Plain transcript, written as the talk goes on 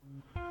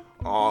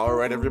All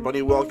right,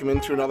 everybody, welcome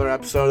into another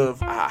episode of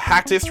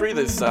Hacked History,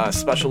 this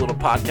special little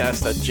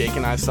podcast that Jake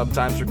and I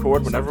sometimes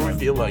record whenever we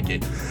feel like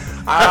it.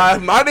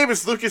 My name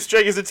is Lucas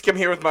Jagazitsky. I'm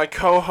here with my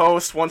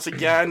co-host, once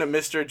again,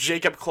 Mr.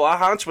 Jacob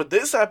Clawhunch. With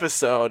this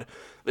episode,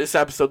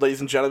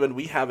 ladies and gentlemen,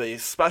 we have a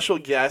special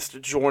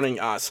guest joining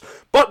us.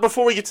 But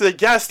before we get to the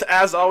guest,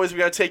 as always, we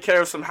got to take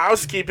care of some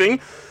housekeeping.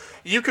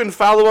 You can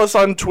follow us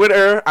on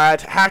Twitter at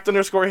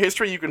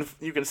hacked_history.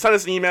 You can send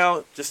us an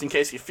email, just in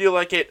case you feel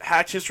like it,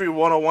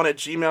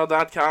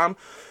 hackedhistory101@gmail.com.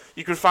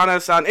 You can find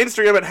us on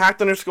Instagram at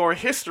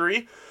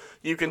hacked_history.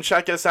 You can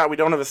check us out. We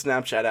don't have a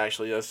Snapchat,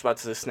 actually. I was about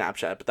to say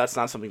Snapchat, but that's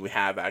not something we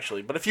have,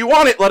 actually. But if you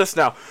want it, let us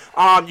know.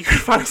 You can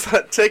find us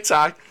on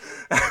TikTok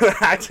at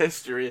Hacked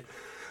History.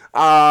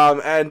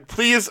 And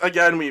please,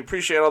 again, we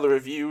appreciate all the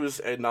reviews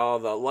and all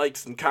the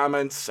likes and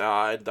comments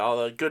and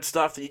all the good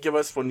stuff that you give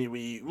us when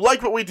we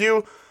like what we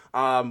do.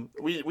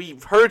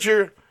 We've heard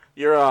your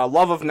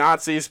love of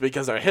Nazis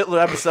because our Hitler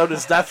episode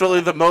is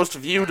definitely the most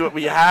viewed that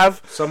we have.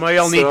 Some of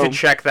y'all need to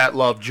check that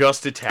love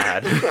just a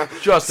tad.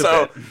 Just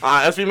a bit.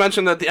 As we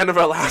mentioned at the end of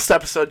our last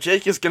episode,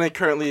 Jake is going to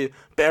currently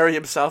bury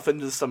himself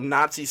into some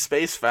Nazi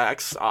space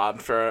facts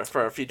for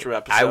a future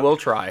episode. I will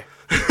try.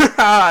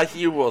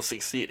 You will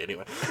succeed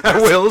anyway.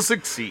 I will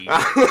succeed.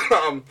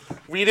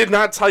 We did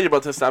not tell you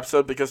about this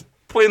episode because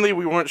plainly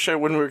we weren't sure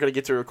when we were going to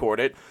get to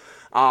record it.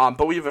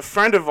 But we have a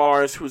friend of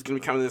ours who's going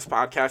to be coming to this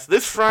podcast.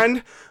 This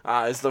friend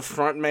is the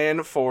front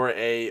man for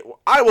I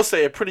will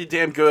say, a pretty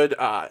damn good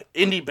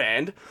indie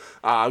band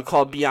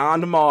called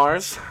Beyond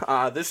Mars.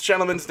 This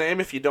gentleman's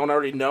name, if you don't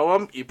already know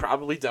him, you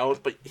probably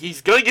don't, but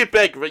he's going to get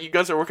big. But you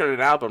guys are working on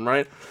an album,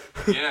 right?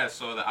 Yeah,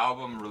 so the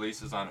album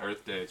releases on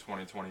Earth Day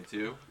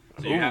 2022.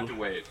 So you have to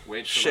wait to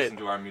listen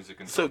to our music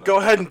until So go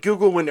ahead and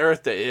Google when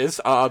Earth Day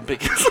is,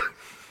 because...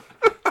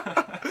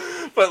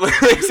 But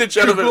ladies and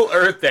gentlemen, Google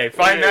Earth Day.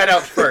 Find that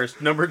out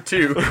first. Number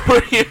 2.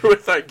 We're here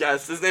with our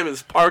guest. His name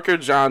is Parker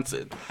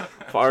Johnson.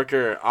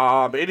 Parker,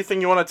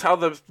 anything you want to tell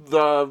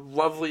the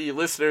lovely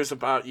listeners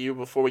about you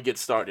before we get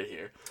started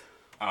here?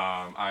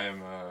 I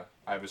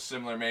have a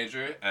similar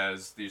major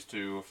as these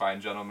two fine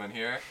gentlemen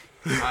here.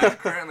 I'm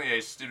currently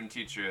a student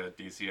teacher at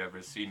DC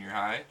Everest Senior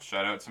High.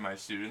 Shout out to my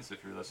students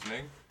if you're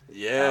listening.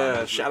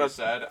 Yeah, shout out.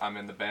 Said I'm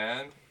in the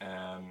band,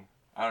 and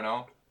I don't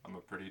know, I'm a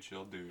pretty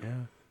chill dude.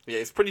 Yeah,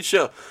 he's pretty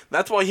chill.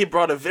 That's why he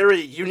brought a very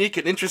unique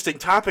and interesting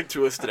topic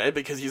to us today,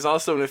 because he's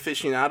also an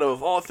aficionado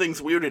of all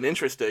things weird and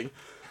interesting.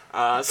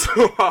 I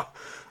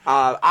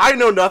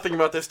know nothing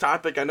about this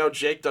topic. I know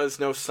Jake does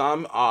know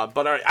some,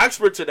 but our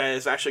expert today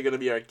is actually going to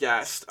be our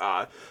guest.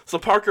 So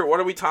Parker, what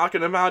are we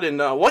talking about, and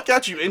what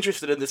got you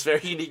interested in this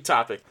very unique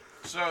topic?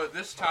 So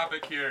this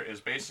topic here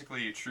is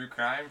basically true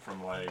crime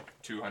from like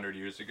 200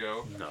 years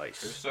ago.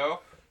 Nice. Or so.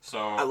 So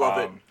I love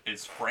it.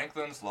 It's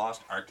Franklin's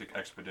Lost Arctic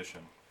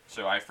Expedition.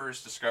 So I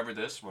first discovered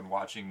this when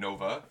watching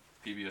Nova.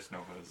 PBS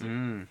Nova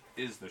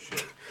is the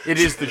shit. It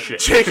is the shit.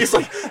 Jake is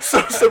like,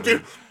 so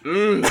dude,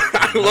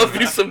 I love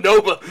you some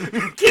Nova.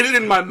 Get it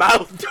in my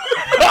mouth.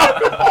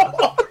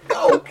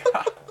 Oh,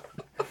 God.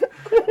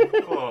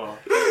 Oh.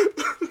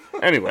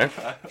 Anyway.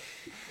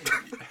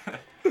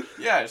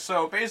 Yeah,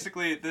 so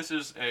basically this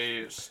is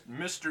a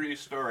mystery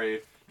story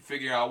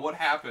figuring out what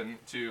happened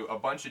to a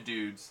bunch of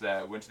dudes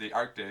that went to the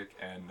Arctic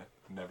and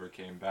never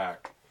came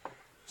back.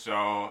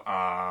 So,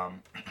 I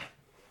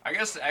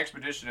guess the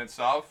expedition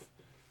itself,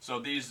 so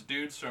these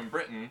dudes from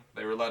Britain,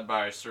 they were led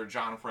by Sir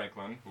John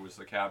Franklin, who was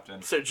the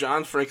captain. Sir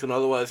John Franklin,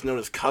 otherwise known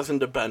as cousin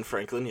to Ben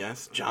Franklin,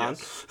 yes, John.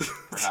 Yes,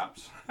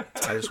 perhaps.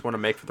 I just want to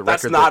make for the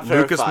That's record not that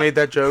Lucas verified. made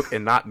that joke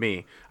and not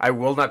me. I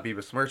will not be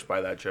besmirched by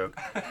that joke.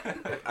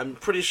 I'm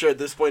pretty sure at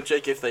this point,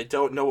 Jake, if they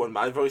don't know what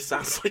my voice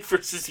sounds like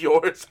versus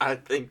yours, I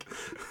think...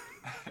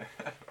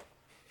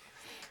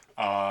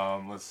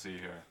 Let's see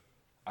here.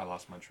 I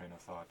lost my train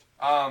of thought.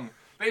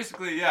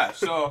 Basically, yeah,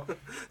 so...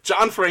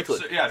 John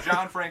Franklin.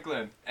 John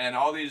Franklin and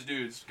all these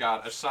dudes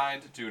got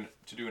assigned to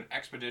do an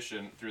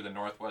expedition through the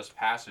Northwest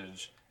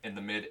Passage in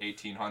the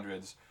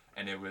mid-1800s,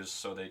 and it was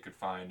so they could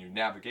find new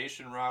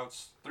navigation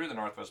routes through the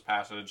Northwest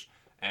Passage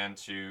and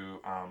to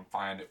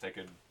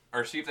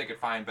see if they could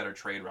find better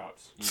trade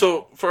routes.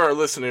 So, for our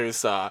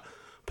listeners,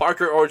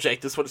 Parker or Jake,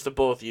 this one's to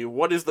both of you.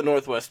 What is the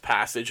Northwest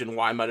Passage, and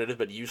why might it have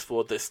been useful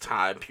at this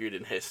time period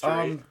in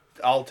history?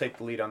 I'll take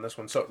the lead on this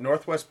one. So,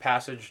 Northwest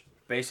Passage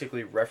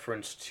basically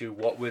reference to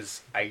what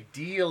was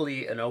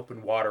ideally an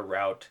open water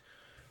route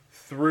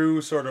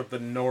through sort of the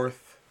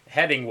north,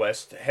 heading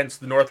west, hence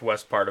the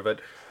northwest part of it,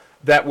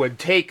 that would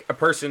take a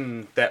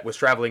person that was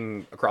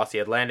traveling across the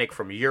Atlantic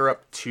from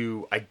Europe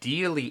to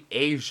ideally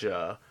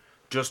Asia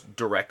just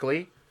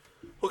directly.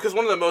 Well, because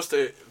one of the most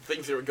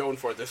things they were going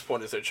for at this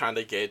point is they're trying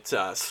to get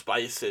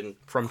spice and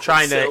from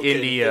China, silk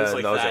India, and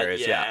and those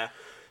areas, yeah.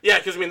 Yeah,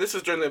 because, I mean, this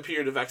is during the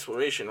period of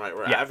exploration, right,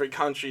 where Yeah. every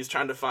country is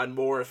trying to find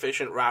more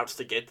efficient routes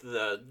to get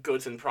the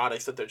goods and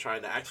products that they're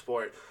trying to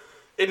export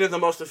into the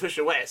most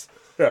efficient ways.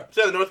 Yeah.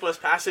 So the Northwest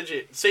Passage,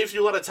 it saves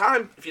you a lot of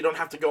time if you don't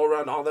have to go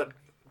around all that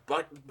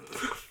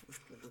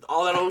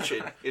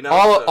ocean, you know?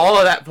 All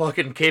of that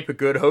fucking Cape of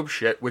Good Hope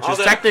shit, which is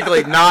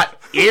technically not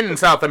in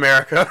South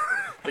America.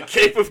 The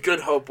Cape of Good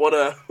Hope. What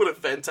a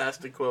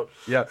fantastic quote.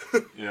 Yeah.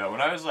 Yeah,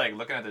 when I was like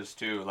looking at this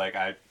too, like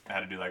I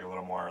had to do like a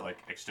little more like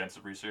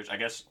extensive research. I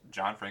guess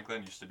John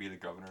Franklin used to be the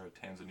governor of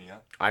Tanzania.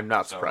 I'm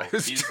not So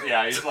surprised.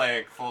 he's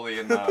like fully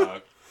in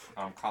the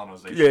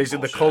colonization. Yeah, he's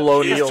in the bullshit.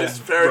 colonial. He's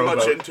just very much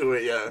rowboat. into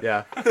it, yeah.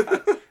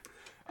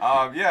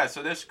 Yeah. Yeah,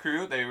 so this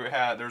crew, there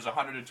was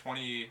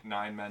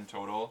 129 men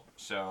total.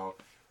 So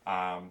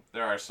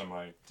there are some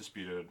like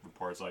disputed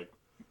reports, like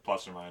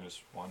plus or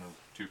minus 1 or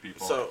 2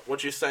 people. So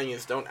what you're saying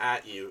is don't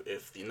at you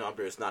if the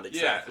number is not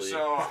exactly... Yeah,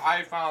 so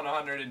I found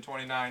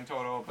 129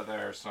 total, but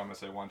there are some that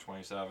say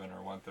 127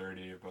 or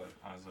 130, but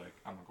I was like,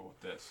 I'm going to go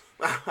with this.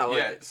 I like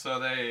Yeah, it. so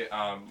they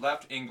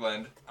left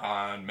England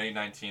on May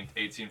 19th,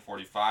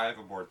 1845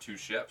 aboard 2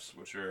 ships,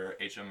 which were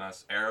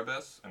HMS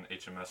Erebus and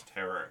HMS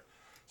Terror.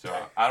 So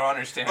I don't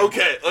understand.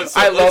 Okay,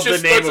 I love the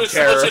name of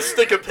terror. Let's just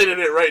stick a pin in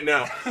it right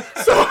now.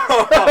 So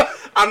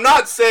I'm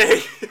not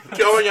saying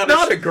going on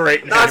Not a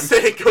great name. Not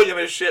saying going on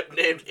a ship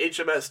named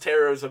HMS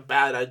Terror is a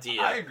bad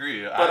idea. I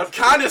agree. But I'm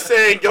kind of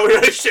saying going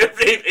on a ship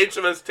named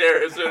HMS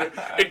Terror is an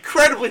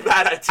incredibly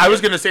bad idea. I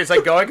was gonna say it's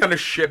like going on a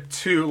ship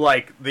to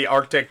like the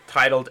Arctic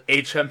titled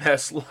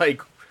HMS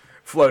like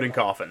floating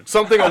coffin,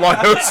 something along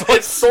those lines.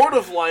 It's sort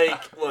of like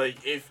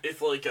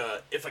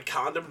if a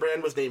condom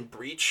brand was named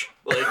Breach,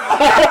 like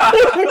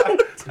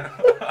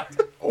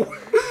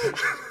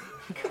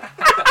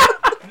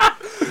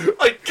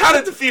like kind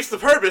of defeats the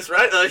purpose,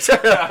 right? Like,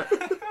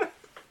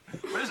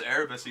 What does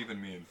Erebus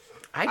even mean?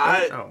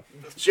 I don't know.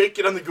 Jake,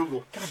 get on the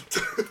Google.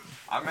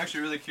 I'm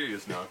actually really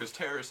curious now, because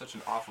Terror is such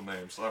an awful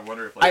name, so I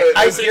wonder if like...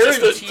 I Is it just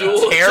a guarantee dual-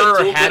 it's a Terror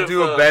dual had bit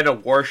to of, have been a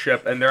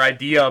warship, and their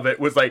idea of it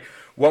was like,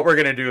 what we're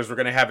gonna do is we're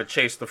gonna have it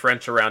chase the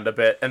French around a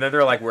bit, and then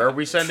they're like, where are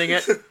we sending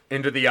it?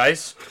 Into the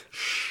ice?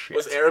 Shit.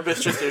 Was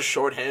Erebus just a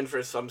shorthand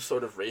for some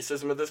sort of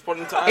racism at this point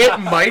in time? It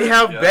might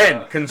have Yeah.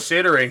 been,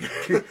 considering.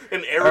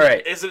 An Arab? All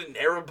right. Is it an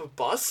Arab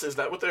bus? Is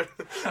that what they're?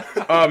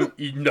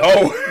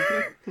 No.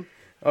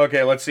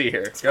 Okay, let's see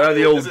here. Got on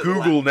the old Is it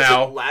Google Is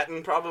now. it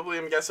Latin, probably.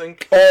 I'm guessing.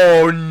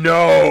 Oh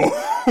no!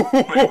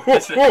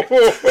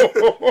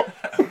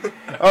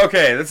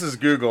 Okay, this is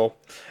Google.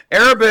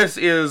 Erebus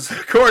is,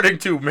 according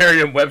to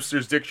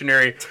Merriam-Webster's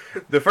dictionary,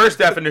 the first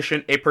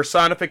definition, a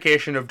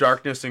personification of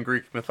darkness in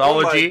Greek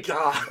mythology. Oh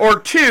my God. Or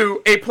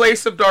 2, a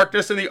place of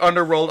darkness in the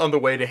underworld on the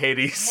way to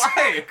Hades.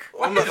 Why?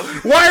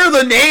 Why are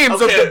the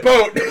names Okay. of the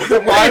boat?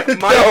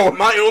 Why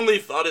My only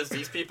thought is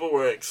these people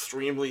were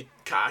extremely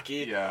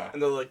cocky. Yeah.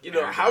 And they're like,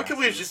 Very how can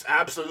we nasty. just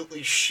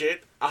absolutely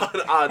shit on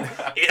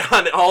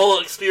all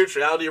like,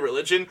 spirituality and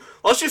religion?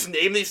 Let's just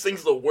name these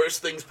things the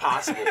worst things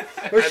possible.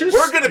 And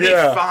we're gonna be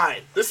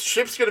fine. This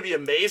ship's gonna be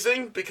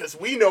amazing because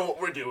we know what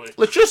we're doing.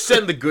 Let's just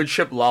send the good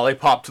ship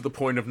Lollipop to the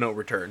point of no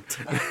return.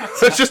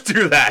 Let's just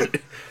do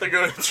that. They're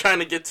going trying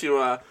to get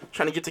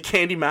to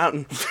Candy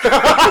Mountain.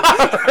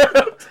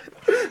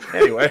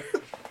 Anyway.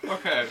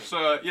 Okay,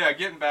 so yeah,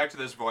 getting back to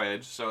this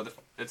voyage, so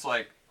it's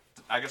like,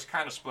 I guess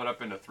kind of split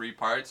up into 3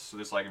 parts, so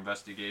this like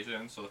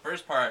investigation. So the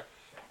first part,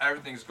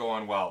 everything's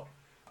going well.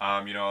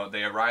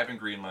 They arrive in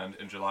Greenland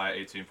in July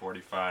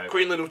 1845.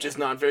 Greenland, which is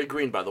not very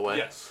green, by the way.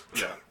 Yes,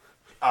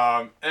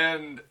 yeah.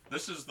 And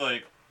this is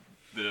like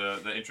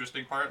the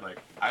interesting part. Like,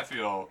 I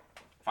feel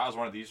if I was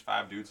one of these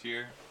 5 dudes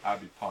here,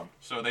 I'd be pumped.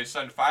 So they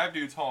send 5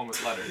 dudes home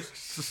with letters.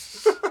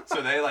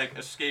 So they like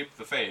escape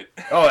the fate.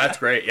 Oh, that's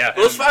great, yeah.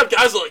 Those 5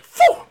 guys are like,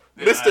 phew!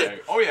 Missed Yeah,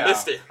 it. oh yeah.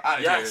 Missed it.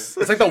 Outta Yes.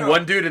 here. It's like the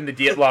one dude in the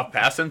Dietlov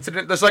Pass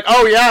incident that's like,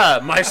 oh yeah,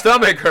 my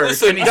stomach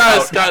hurts. Listen, and he's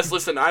guys, out.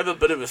 listen, I have a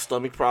bit of a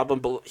stomach problem,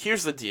 but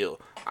here's the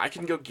deal. I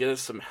can go get us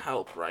some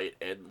help, right?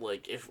 And,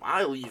 like, if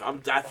I leave, I'm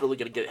definitely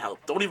gonna get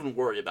help. Don't even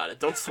worry about it.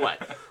 Don't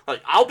sweat.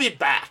 Like, I'll be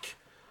back.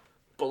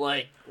 But,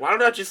 like, why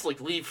don't I just, like,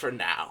 leave for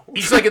now?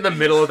 He's like in the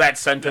middle of that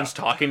sentence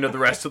talking to the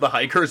rest of the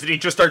hikers, and he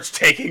just starts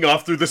taking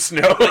off through the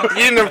snow. He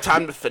didn't have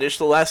time to finish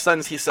the last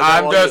sentence. He said that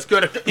I'm while just he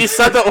was, gonna. He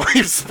said that while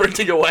he was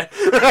sprinting away.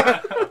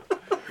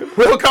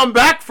 We'll come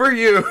back for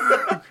you.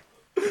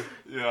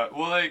 Yeah,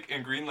 well, like,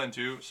 in Greenland,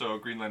 too, so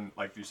Greenland,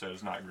 like you said,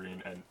 is not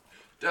green and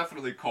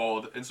definitely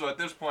cold. And so at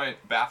this point,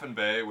 Baffin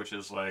Bay, which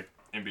is, like,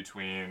 in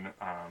between,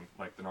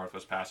 like, the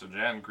Northwest Passage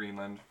and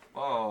Greenland,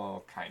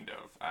 well, kind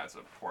of, as a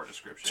poor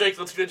description. Jake,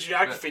 let's do a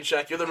geography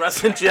check. You're the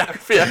resident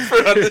geography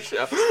expert on the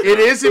show. It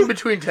is in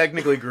between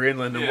technically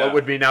Greenland and Yeah. what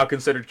would be now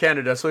considered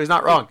Canada, so he's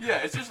not wrong. Yeah,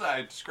 it's just that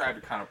I described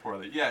it kind of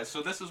poorly. Yeah,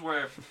 so this is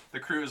where the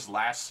crew is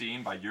last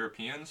seen by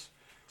Europeans.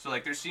 So,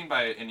 like, they're seen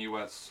by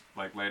Inuits,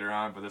 like, later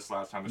on, but this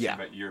last time they're Yeah.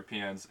 seen by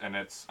Europeans, and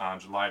it's on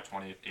July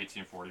 20th,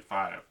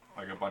 1845.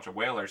 Like, a bunch of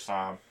whalers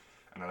saw them,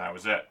 and then that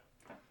was it.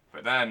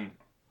 But then,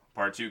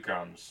 part 2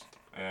 comes,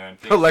 and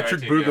things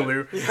Electric start to get-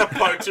 Boogaloo. Yeah,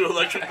 part 2,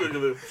 Electric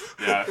Boogaloo.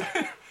 Yeah.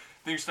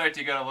 Things start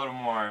to get a little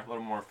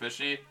more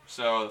fishy.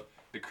 So,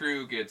 the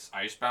crew gets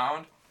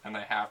icebound, and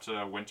they have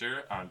to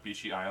winter on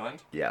Beachy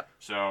Island. Yeah.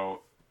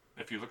 So,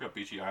 if you look up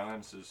Beachy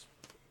Island, it's this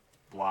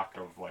block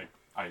of, like,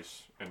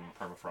 ice and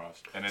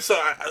permafrost, and it's So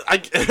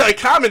a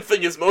common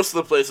thing is most of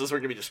the places we're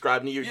gonna be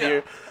describing to you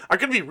here are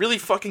gonna be really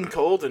fucking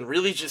cold and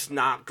really just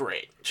not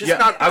great. Just Yeah,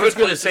 not. I was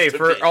good going to say, places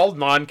for be. all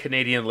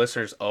non-Canadian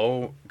listeners,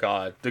 oh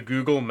god, the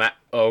Google map,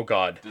 oh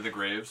god. do the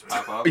graves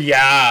pop up?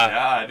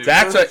 Yeah, dude,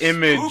 that's an that's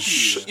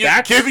image. spooky. You're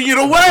That's giving it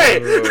away.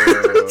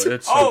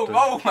 it's so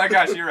Oh my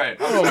gosh, you're right.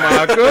 Oh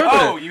my goodness.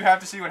 Oh, you have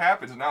to see what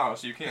happens now,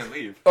 so you can't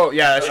leave. Oh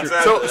yeah, that's true.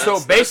 Exactly. So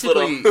That's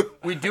basically, little-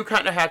 we do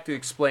kind of have to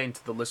explain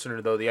to the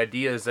listener though. The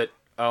idea is that,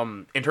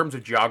 in terms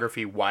of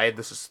geography, why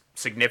this is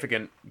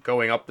significant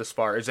going up this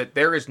far is that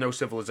there is no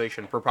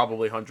civilization for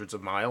probably hundreds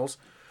of miles.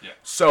 Yeah.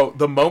 So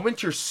the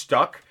moment you're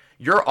stuck,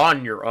 you're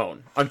on your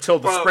own until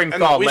the spring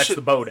and thaw we lets should-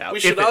 the boat out. We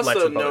If should it lets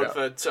also the boat out.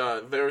 note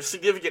that there are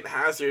significant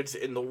hazards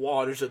in the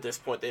waters at this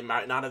point they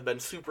might not have been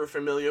super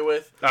familiar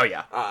with. Oh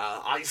yeah.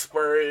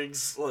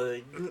 Icebergs,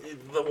 like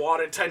the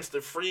water tends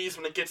to freeze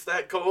when it gets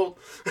that cold.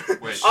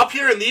 Wait. Up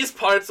here in these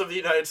parts of the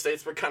United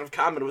States, we're kind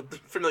of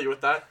familiar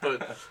with that,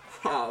 but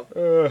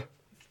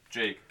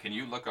Jake, can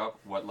you look up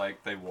what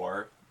like they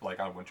wore like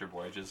on winter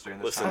voyages during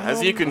this listen, time?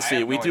 as you can I see,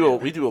 have we no do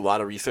idea. a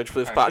lot of research for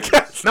this I'm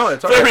podcast. No,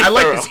 it's Very alright. I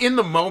like thorough. this in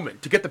the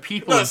moment to get the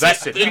people No, see,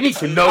 invested. We need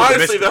to know the honestly,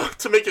 mystery. though,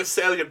 to make a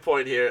salient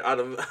point here out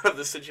of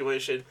the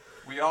situation,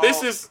 We all,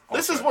 this is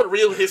Okay. what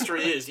real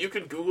history is. You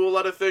can Google a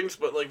lot of things,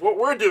 but like what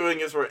we're doing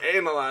is we're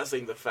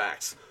analyzing the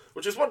facts,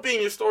 which is what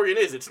being a historian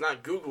is. It's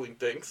not Googling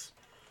things.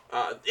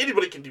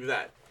 Anybody can do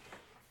that.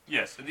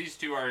 Yes, and these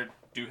two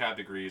do have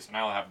degrees, and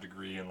I'll have a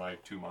degree in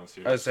like 2 months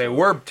here. I say so-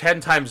 we're 10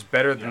 times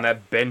better than Yeah.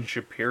 that Ben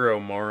Shapiro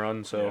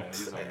moron. So. Yeah,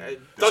 he's on-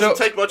 It doesn't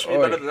So- take much to be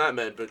oh, better yeah. than that,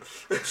 man. But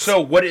So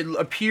what it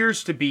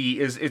appears to be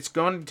is it's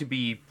going to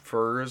be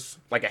furs,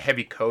 like a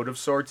heavy coat of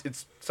sorts.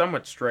 It's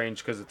somewhat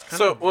strange because it's kind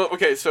so of... well,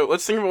 okay. So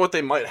let's think about what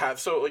they might have.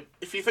 So like,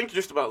 if you think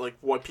just about like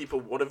what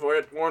people would have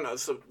worn,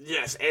 so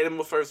yes,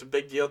 animal fur is a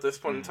big deal at this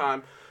point in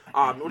time.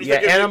 What do you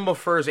Yeah, think? animal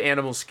furs,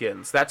 animal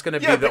skins. That's going to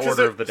be the because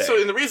order of the day. So,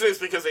 and the reason is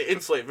because they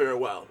insulate very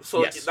well. So,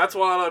 like, Yes. that's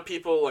why a lot of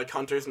people, like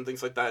hunters and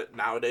things like that,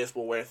 nowadays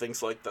will wear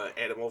things like the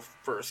animal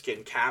fur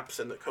skin caps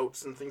and the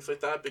coats and things like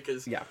that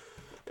because Yeah.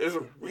 there's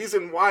a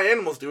reason why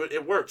animals do it.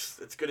 It works.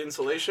 It's good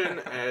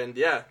insulation, and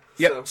yeah.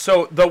 Yep.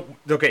 So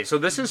so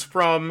this is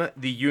from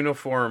the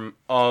uniform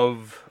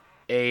of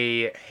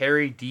a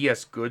Harry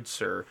D.S.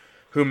 Goodsir,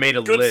 who made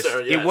a Goodsir, list.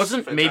 yes, It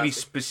wasn't maybe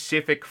fantastic.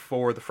 specific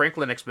for the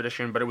Franklin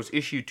expedition, but it was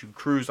issued to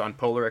crews on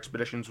polar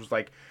expeditions. Was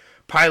like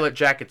pilot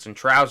jackets and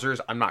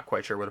trousers. I'm not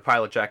quite sure what a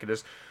pilot jacket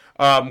is.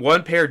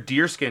 One pair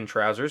deerskin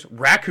trousers,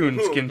 raccoon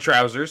skin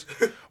trousers,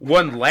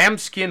 one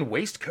lambskin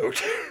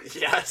waistcoat,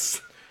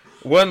 Yes.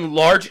 one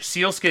large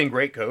sealskin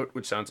greatcoat,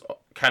 which sounds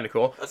kind of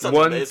cool. That sounds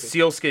One amazing.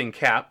 sealskin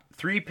cap,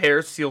 3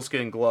 pairs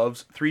sealskin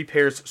gloves, 3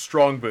 pairs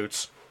strong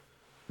boots.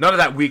 None of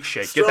that weak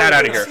shit. Get that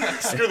out of here.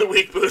 Screw the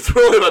weak boots.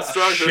 We're only about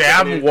strong boots.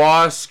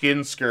 Chamois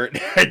skin skirt.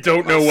 I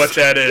don't know what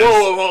that is.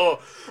 Whoa, whoa,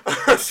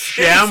 whoa.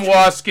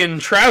 Chamois skin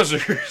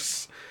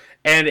trousers.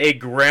 And a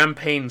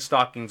Grampain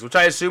stockings, which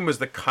I assume is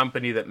the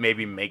company that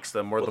maybe makes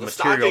them, or the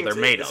material they're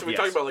made of. So we're Yes.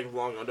 talking about like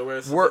long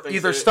underwear. We're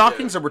either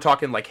stockings or we're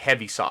talking like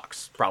heavy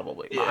socks,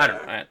 probably. Yeah. I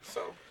don't know.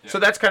 So. So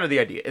that's kind of the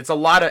idea. It's a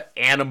lot of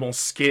animal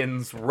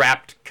skins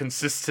wrapped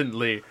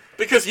consistently.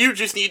 Because you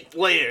just need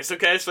layers,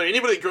 okay? So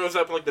anybody that grows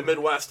up in like the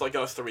Midwest, like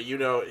us three, you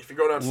know, if you're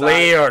going outside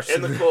Layers.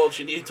 in the cold,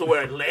 you need to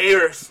wear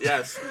layers.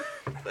 Yes.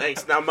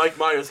 Thanks. Now Mike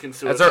Myers can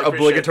sue us. That's our I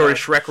appreciate obligatory that.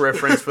 Shrek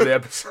reference for the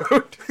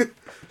episode.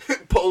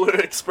 Polar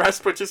Express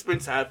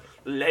participants have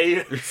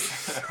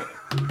layers.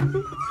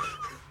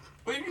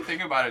 Well, you can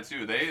think about it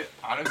too. They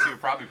honestly are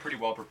probably pretty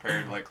well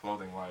prepared, like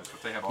clothing wise,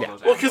 if they have all Yeah.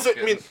 those. Well, because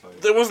animal I mean, skins,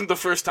 like- that wasn't the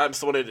first time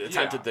someone had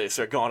attempted Yeah. this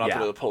or gone out Yeah.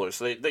 to the polar,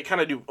 so they kind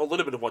of do a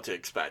little bit of what to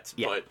expect,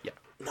 Yeah, but yeah.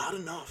 not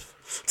enough.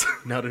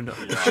 Not enough.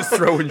 Just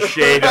throwing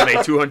shade on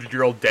a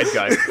 200-year-old dead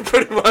guy.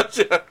 Pretty much.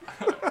 Yeah.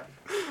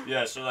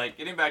 Yeah, so like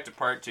getting back to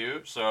part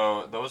 2.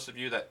 So those of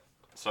you that,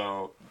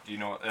 so do you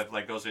know, if,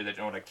 like those of you that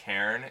don't know what a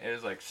cairn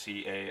is, like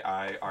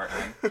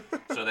CAIRN.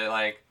 So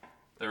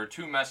there were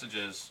 2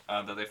 messages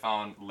that they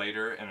found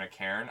later in a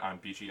cairn on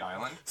Beachy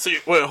Island. So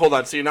wait, hold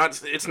on. So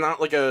it's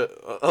not like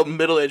a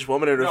middle-aged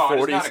woman in her No,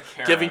 it's not 40s a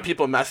Karen. giving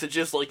people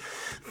messages like,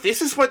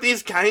 "This is what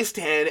these guys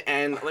did,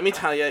 and let me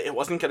tell you, it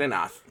wasn't good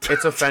enough."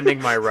 It's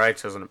offending my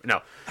rights, isn't it?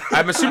 No.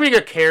 I'm assuming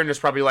a cairn is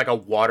probably like a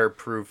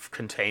waterproof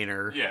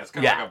container. Yeah, it's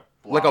kind of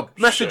like block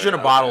a message in a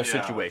shit. bottle Yeah.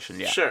 situation.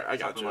 Yeah. Sure, I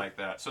got Something you. like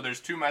that. So there's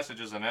 2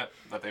 messages in it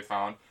that they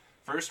found.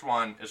 First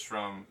one is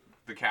from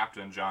the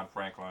captain, John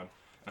Franklin.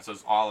 It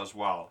says all is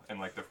well in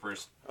like the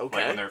first, like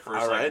Okay, when they're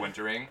first all like right.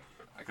 wintering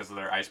because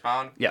they're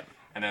icebound. Yeah.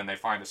 And then they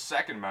find a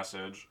second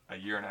message a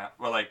year and a half,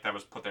 well, like that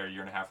was put there a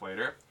year and a half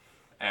later,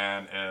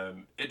 and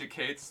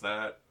indicates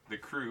that the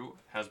crew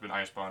has been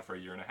icebound for a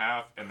year and a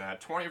half, and that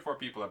 24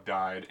 people have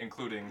died,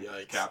 including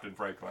Yikes. Captain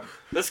Franklin.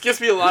 This gives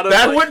me a lot of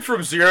That like, went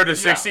from 0 to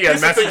 60 Here's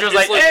and the thing, messages it's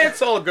like, like-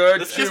 it's all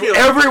good. this gives me a-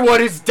 Everyone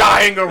is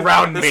dying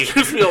around me. This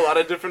gives me a lot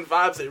of different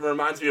vibes. It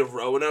reminds me of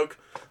Roanoke.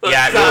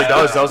 Yeah, it really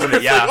does, doesn't it?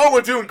 It's Yeah. like, oh,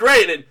 we're doing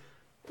great, and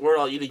we're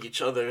all eating each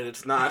other, and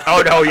it's not.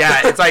 Oh no,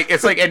 yeah, it's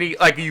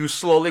like you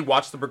slowly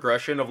watch the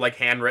progression of like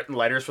handwritten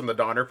letters from the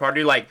Donner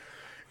Party, like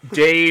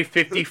Day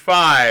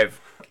 55.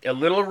 A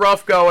little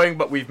rough going,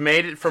 but we've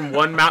made it from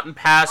one mountain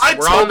pass. I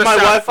We're on told the my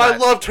south wife I side.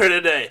 loved her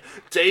today.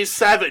 Day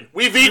 7.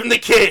 We've eaten the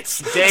kids.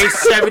 Day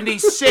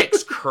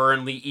 76,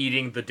 currently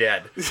eating the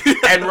dead.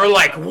 And we're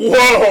like,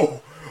 whoa,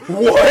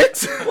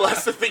 what? Well,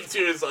 that's the thing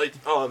too. Is like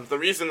the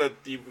reason that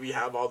we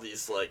have all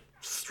these like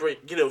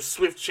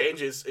swift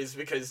changes is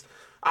because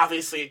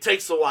obviously it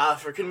takes a while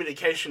for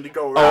communication to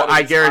go around. Oh, I in this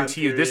time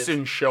guarantee you, this period.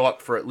 didn't show up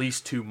for at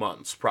least 2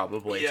 months,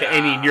 probably, to Yeah.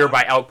 any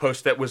nearby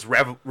outpost that was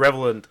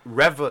relevant.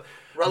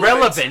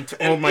 Relevant.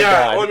 Oh my Yeah,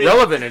 god, well, I mean,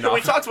 relevant We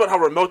enough. talked about how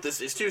remote this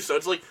is too, so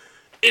it's like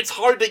it's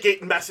hard to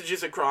get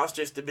messages across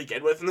just to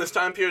begin with in this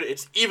time period.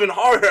 It's even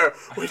harder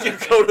when you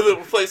go to the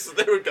places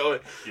they were going.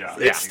 Yeah,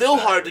 It's still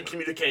hard to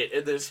exactly. communicate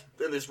in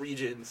this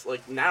regions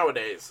like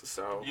nowadays.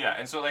 So Yeah,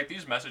 and so like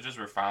these messages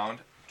were found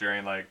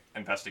during like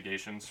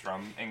investigations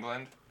from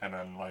England, and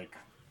then like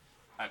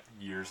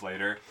years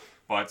later.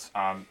 But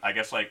I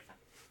guess like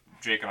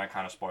Jake and I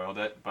kind of spoiled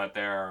it, but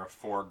there are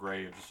 4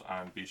 graves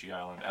on Beachy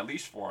Island, at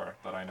least 4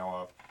 that I know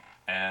of,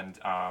 and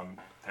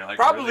they're like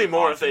probably really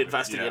more if they haunting-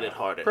 investigated yeah,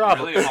 harder.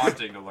 Probably. Really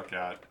haunting to look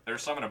at.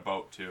 There's some in a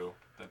boat too.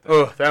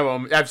 Oh, that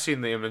one! I've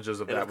seen the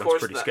images of And that of one's course,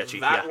 pretty sketchy.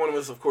 that Yeah. one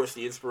was, of course,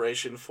 the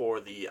inspiration for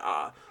the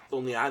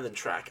Lonely Island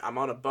track. I'm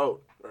on a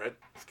boat, right?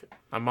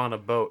 I'm on a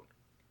boat.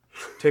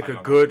 Take I a don't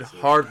know good what this is.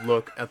 hard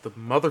look at the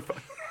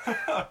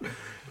motherfucker.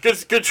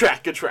 Good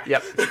track, good track.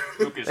 Yep.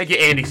 Lucas, Thank you,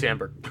 Andy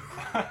Samberg.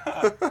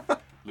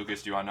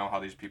 Lucas, do you want to know how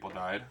these people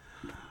died?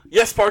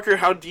 Yes, Parker.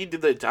 How indeed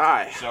did they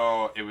die?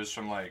 So it was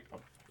from like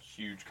a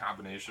huge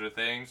combination of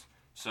things.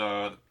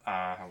 So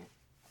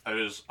it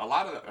was a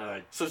lot of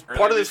like. So is early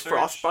part of this research-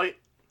 frostbite.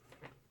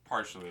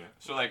 Partially.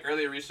 So like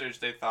earlier research,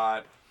 they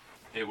thought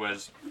it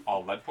was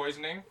all lead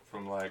poisoning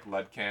from like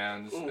lead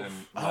cans and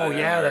Oh, lead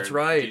yeah, or that's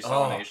right.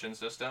 desalination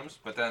systems.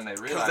 But then they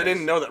Because realized they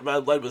didn't know that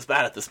red lead was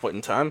bad at this point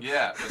in time.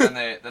 Yeah, but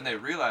then they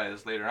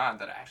realized later on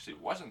that it actually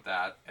wasn't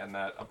that, and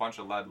that a bunch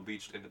of lead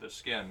leached into their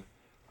skin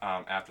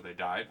after they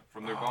died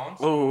from their bones.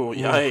 Oh,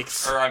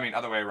 yikes. Or I mean,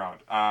 other way around.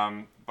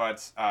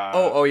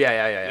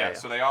 Yeah.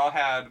 So they all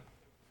had,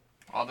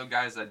 all the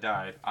guys that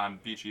died on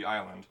Beachy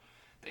Island,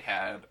 they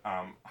had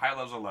high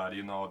levels of lead,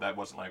 even though that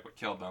wasn't like what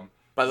killed them.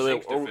 By the way,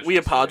 Zinc we deficiency.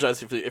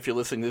 apologize if you're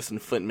listening to this in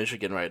Flint,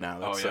 Michigan right now.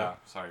 Oh That's yeah,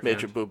 sorry.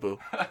 major man. boo-boo.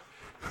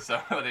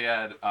 So they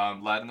had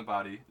lead in the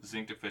body,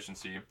 zinc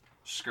deficiency,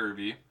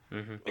 scurvy,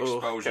 Mm-hmm.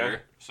 exposure,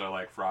 okay. so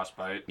like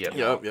frostbite. Yep. you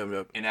know,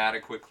 Yep.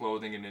 inadequate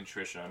clothing and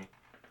nutrition,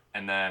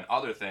 and then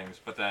other things.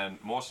 But then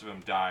most of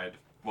them died.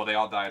 Well, they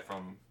all died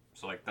from.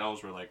 So like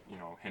those were like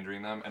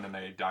hindering them, and then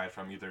they died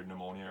from either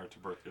pneumonia or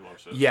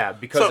tuberculosis. Yeah,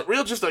 because So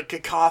real just a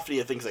cacophony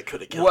of things that could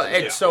have killed well, them.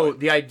 and Yeah. so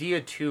the idea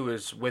too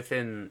is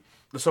within.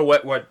 So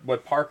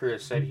what Parker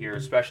has said here,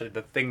 especially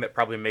the thing that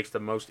probably makes the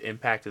most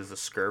impact is the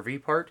scurvy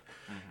part,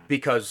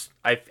 because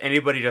if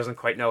anybody doesn't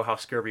quite know how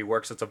scurvy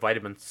works, it's a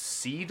vitamin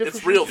C deficiency.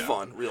 It's real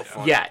fun, real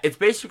fun. Yeah, it's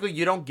basically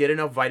you don't get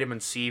enough vitamin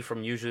C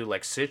from usually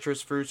like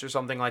citrus fruits or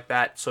something like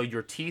that, so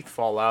your teeth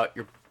fall out,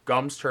 your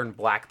gums turn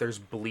black, there's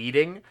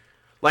bleeding,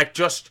 like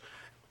just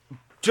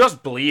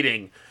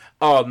bleeding,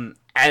 and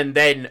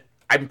then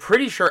I'm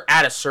pretty sure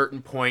at a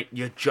certain point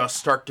you just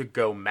start to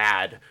go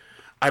mad.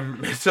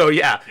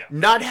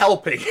 Not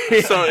helping.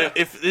 So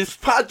if this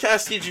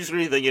podcast teaches me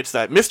anything, it's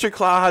that Mr.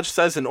 Clawhudge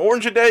says an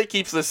orange a day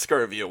keeps the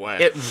scurvy away.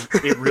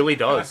 it really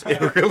does.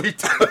 It really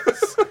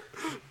does.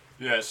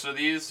 Yeah. So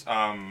these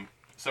some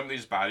of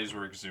these bodies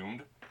were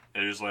exhumed.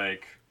 It was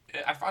like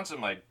I found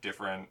some like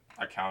different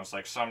accounts.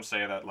 Like some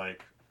say that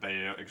like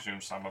they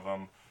exhumed some of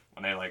them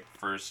when they like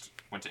first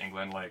went to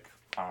England, like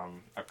a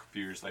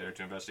few years later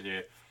to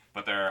investigate.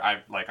 But when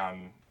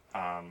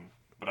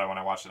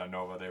I watched it on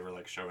Nova, they were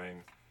like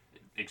showing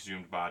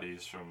exhumed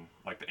bodies from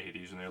like the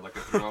 80s, and they're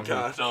looking through them.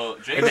 God. So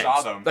Jake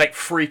saw them. Like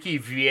freaky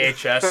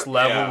VHS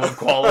level Yeah. of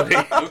quality.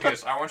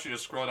 Lucas, I want you to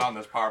scroll down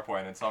this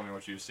PowerPoint and tell me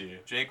what you see.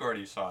 Jake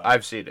already saw it.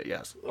 I've seen it,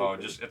 yes. Oh,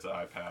 it's an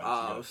iPad.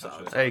 Oh, so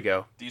sorry. There you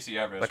go. DC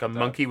Everest. Like a with that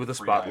monkey with a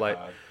free spotlight.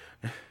 iPad.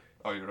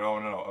 Oh,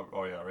 no.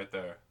 Oh, yeah, right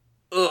there.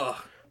 Ugh.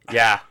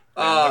 Yeah.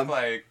 They look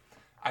like.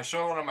 I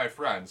showed one of my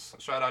friends.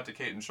 Shout out to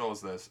Kate and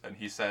Scholes this, and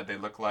he said they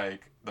look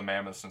like the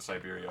mammoths in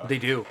Siberia. They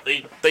do.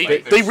 They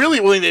there's-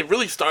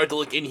 really started to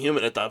look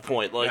inhuman at that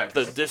point, like Yeah,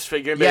 the 'cause-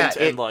 disfigurement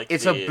Yeah, and like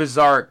it's the, a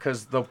bizarre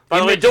because the. By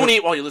the way, image- don't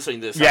eat while you're listening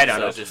to this. Yeah, no,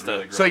 episode, no, just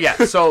really So yeah,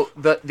 so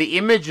the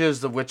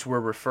images of which we're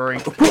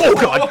referring. Oh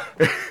god!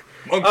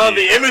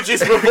 the image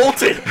is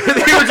revolting.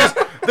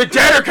 The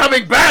dead are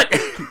coming back.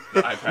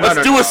 iPad.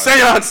 Let's do a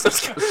seance.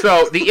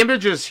 So the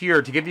images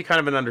here, to give you kind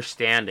of an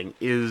understanding,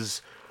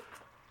 is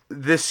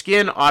the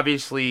skin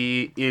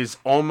obviously is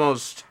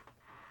almost,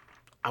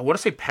 I want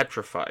to say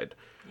petrified.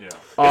 Yeah.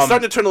 It's starting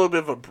to turn a little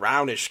bit of a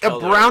brownish A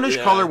color. brownish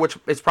yeah. color, which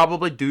is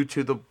probably due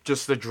to the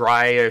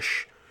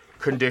dryish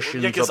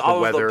conditions Yeah, of because the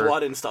all weather. of the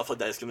blood and stuff like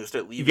that is going to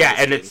start leaving. Yeah,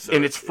 the and skin, it's so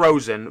and it's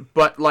frozen,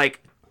 but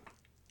like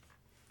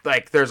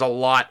there's a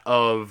lot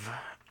of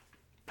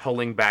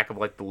pulling back of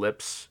like the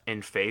lips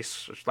and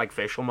face, like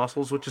facial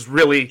muscles, which is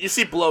really. You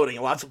see bloating,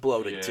 lots of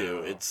bloating Yeah. too.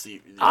 It's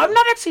I'm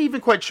not actually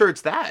even quite sure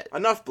it's that.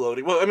 enough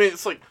bloating. Well, I mean,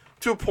 it's like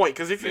to a point,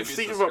 because if you Maybe it's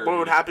think the about what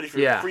would scurvy. happen if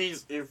Yeah.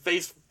 your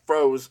face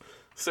froze,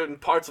 certain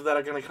parts of that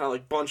are going to kind of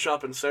like bunch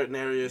up in certain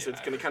areas, so it's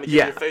going to kind of give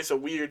Yeah. your face a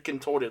weird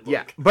contorted look.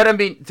 Yeah, but I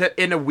mean,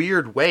 in a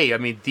weird way, I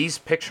mean, these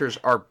pictures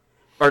are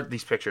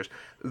these pictures.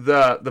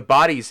 The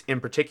bodies in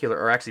particular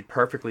are actually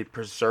perfectly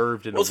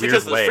preserved in Well, a it's weird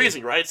because of way. the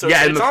freezing, right? So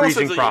Yeah, in it's the almost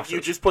freezing like process.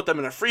 you just put them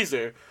in a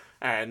freezer,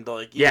 and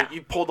like Yeah.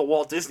 you pull the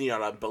Walt Disney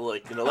on them, but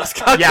like less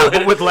Yeah, calculated.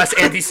 but with less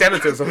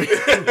anti-Semitism,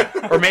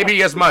 or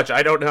maybe as much.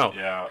 I don't know.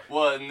 Yeah.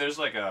 Well, and there's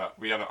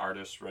we have an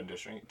artist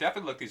rendition.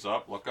 Definitely look these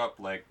up. Look up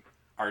like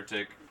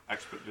Arctic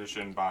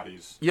expedition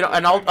bodies. You know,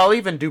 and I'll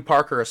even do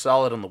Parker a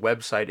solid on the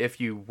website if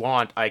you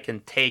want. I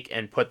can take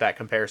and put that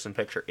comparison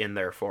picture in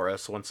there for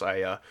us once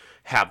I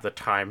have the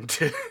time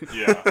to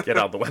Yeah. get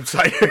on the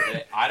website.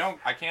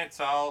 I can't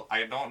tell.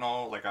 I don't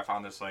know. Like I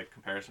found this like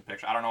comparison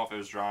picture. I don't know if it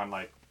was drawn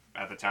like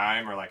at the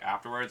time or like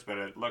afterwards, but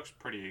it looks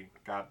pretty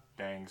god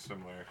dang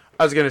similar.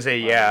 I was gonna say,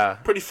 yeah.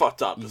 pretty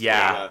fucked up.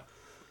 Yeah.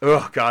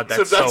 Oh god,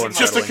 that's So that's so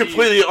just a unsettling.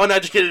 completely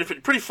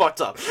uneducated, pretty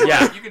fucked up.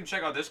 Yeah. You can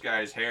check out this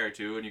guy's hair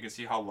too, and you can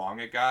see how long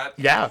it got.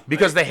 Yeah,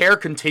 because the hair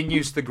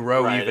continues to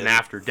grow Right, even and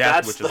after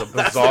death, that's which is a that's the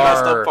messed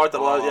bizarre up part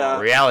that yeah.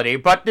 reality.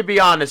 But to be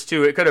honest,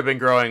 too, it could have been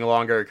growing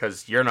longer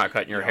because you're not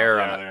cutting your Yeah, hair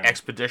yeah, on an they're-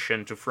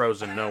 expedition to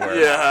frozen nowhere.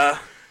 Yeah.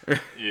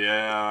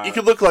 Yeah. You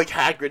could look like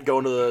Hagrid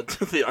going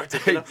to the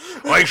Arctic. You know?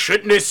 I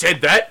shouldn't have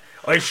said that.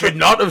 I should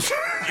not have.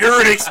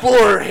 You're an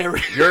explorer,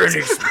 Harry.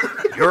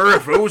 You're a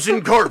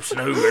frozen corpse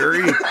now,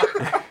 Harry.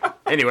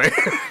 Anyway,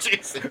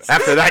 Jesus.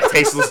 after that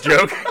tasteless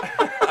joke.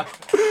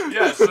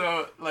 Yeah,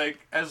 so like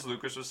as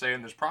Lucas was saying,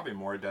 there's probably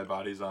more dead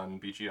bodies on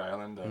Beachy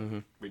Island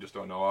that we just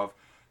don't know of.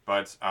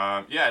 But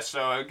yeah,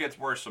 so it gets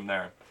worse from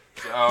there.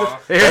 So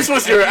This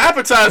was your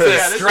appetizer.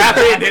 Yeah, this Strap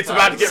is- in, it's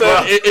about to get So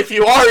rough. if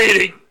you are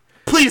eating,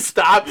 please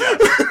stop.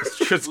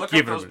 Just look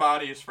give up those it.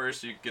 bodies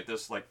first so you get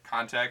this like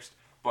context.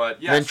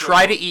 But yeah, Then so,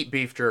 try to eat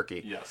beef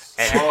jerky. Yes.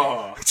 Eh.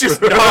 Oh,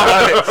 Just not.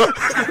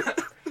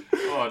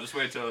 oh, just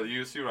wait till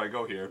you see where I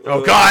go here.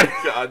 Oh God.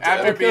 God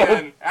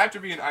damn. After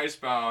being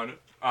icebound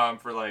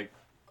for like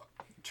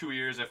 2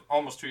 years, if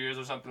almost 2 years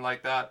or something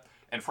like that,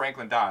 and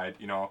Franklin died,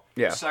 you know.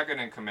 Yeah. The second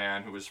in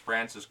command, who was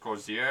Francis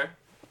Cozier.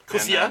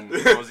 Cozier? And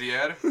then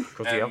Cozier.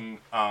 Cozier.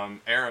 And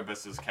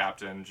Erebus's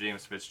captain,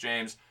 James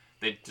Fitzjames,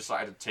 they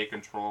decided to take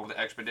control of the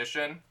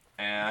expedition.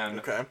 And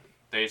Okay.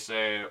 they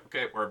say,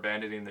 okay, we're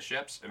abandoning the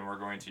ships and we're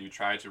going to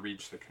try to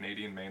reach the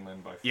Canadian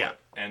mainland by foot. Yeah.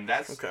 And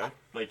that's, Okay.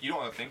 like, you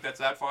don't think that's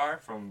that far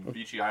from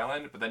Beachy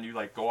Island, but then you,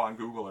 like, go on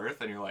Google Earth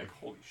and you're like,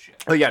 holy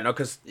shit. Oh yeah, no,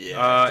 because Yeah,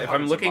 if I'm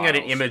hundreds of looking at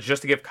an miles. image,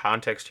 just to give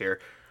context here,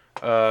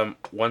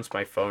 once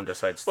my phone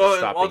decides to Well,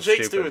 stop while being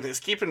Jake's stupid. doing this,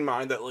 keep in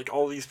mind that like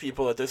all these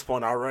people at this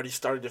point are already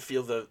starting to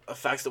feel the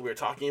effects that we were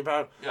talking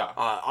about. Yeah.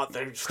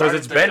 Because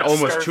it's been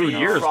almost 2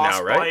 years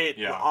now, right?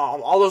 Yeah.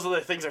 All those other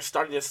things are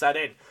starting to set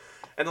in.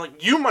 And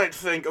like you might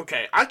think,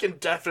 okay, I can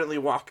definitely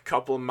walk a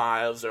couple of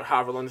miles or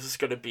however long this is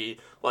going to be,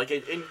 like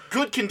in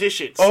good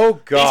conditions. Oh,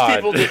 God. These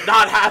people did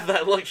not have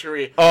that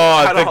luxury.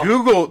 Oh, at the all.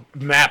 Google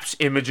Maps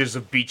images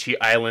of Beachy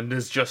Island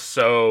is just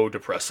so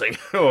depressing.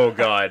 Oh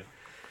God.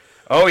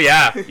 Oh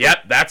yeah,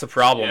 yep, that's a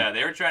problem. Yeah,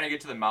 they were trying to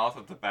get to the mouth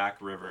of the Back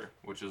River,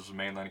 which is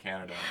mainland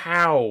Canada.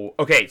 How?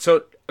 Okay,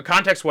 so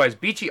context-wise,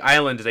 Beachy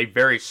Island is a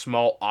very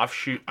small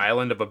offshoot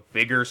island of a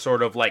bigger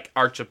sort of like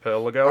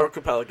archipelago.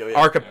 Archipelago.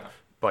 Yeah.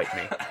 Bite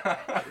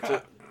me.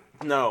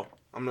 No,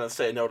 I'm gonna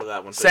say no to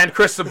that one. San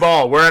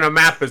Cristobal, where on a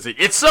map is it?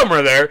 It's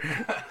somewhere there.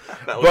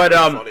 That was But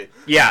pretty funny.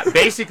 yeah,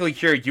 basically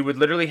here you would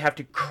literally have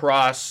to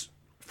cross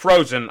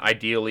frozen,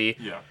 ideally.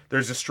 Yeah.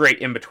 There's a strait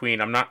in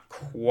between. I'm not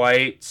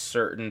quite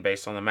certain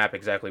based on the map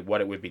exactly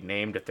what it would be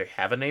named if they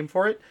have a name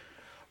for it.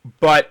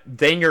 But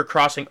then you're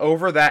crossing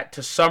over that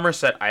to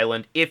Somerset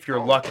Island if you're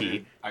lucky.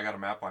 Dude, I got a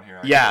map on here.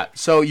 Yeah,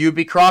 so you'd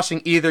be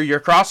crossing you're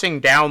crossing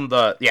down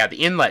the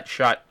inlet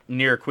shut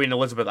near Queen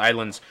Elizabeth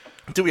Islands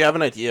Do we have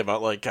an idea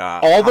about like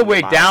all the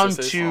way down Oh,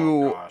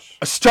 to gosh.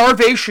 a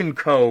Starvation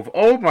Cove.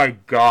 Oh my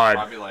God.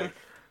 Probably like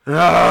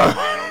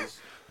miles.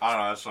 I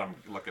don't know. That's what I'm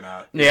looking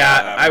at.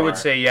 Yeah, I would more.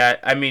 say, yeah.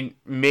 I mean,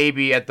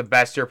 maybe at the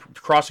best, you're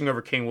crossing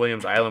over King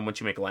William's Island once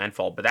you make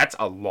landfall, but that's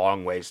a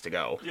long ways to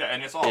go. Yeah,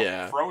 and it's all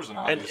Yeah. frozen.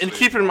 And Obviously.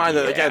 keep in mind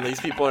that again, Yeah. these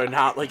people are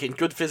not like in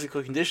good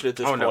physical condition at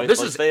this Oh point. no, this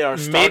Like, is they are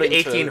mid starting to-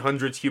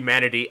 1800s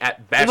humanity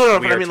at best. No,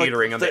 we but are I mean, like,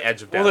 teetering on the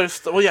edge of death. they're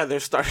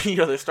starting.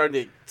 They're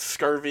starting to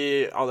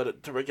scurvy, all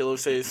that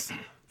tuberculosis,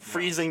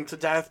 freezing to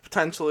death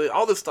potentially.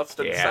 All this stuff's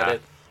starting to Yeah. set in.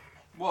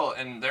 Well,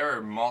 and there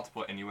are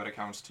multiple Inuit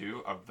accounts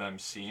too of them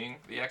seeing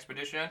the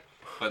expedition,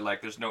 but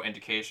like there's no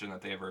indication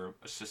that they ever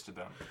assisted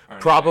them. Or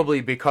anything.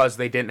 Probably because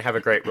they didn't have a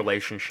great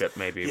relationship,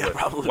 maybe Yeah, with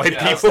probably. white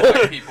Yeah, people.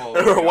 white people,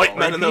 Or you know, white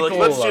men, and they're like,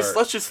 people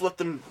let's just let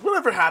them.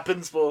 Whatever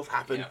happens will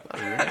happen.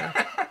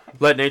 Yeah.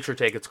 Let nature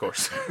take its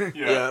course.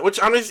 Yeah, which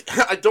honestly,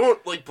 I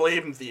don't like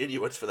blame the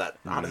Inuits for that.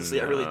 Honestly,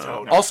 I really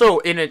don't. Also,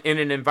 in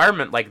an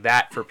environment like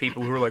that, for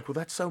people who are like, well,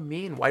 that's so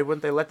mean. Why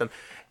wouldn't they let them?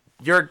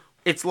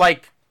 It's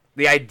like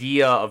the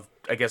idea of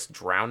I guess,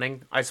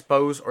 drowning, I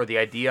suppose, or the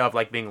idea of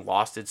like being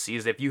lost at sea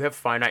is if you have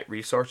finite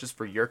resources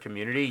for your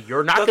community,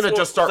 you're not going to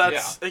just start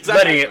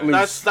letting it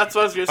loose. That's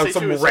what I was going to say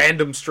some too.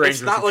 random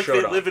strangers. It's not like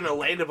they up. live in a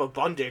land of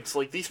abundance.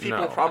 Like these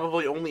people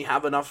probably only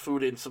have enough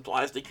food and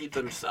supplies to keep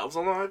themselves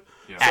alive.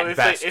 Yeah. So At if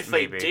best,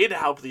 they maybe. did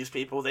help these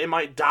people, they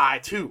might die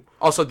too.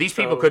 Also, these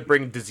people So- could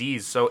bring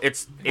disease, so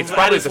it's That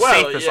probably as the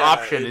well, safest yeah,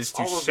 option it's is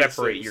to all of these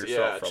separate things,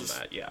 yourself yeah, from just-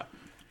 that. Yeah.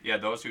 Yeah,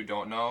 those who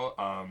don't know,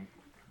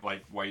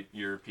 like white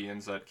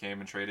Europeans that came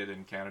and traded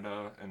in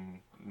Canada and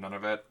none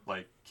of it,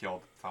 like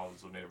killed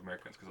thousands of Native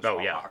Americans because of Oh,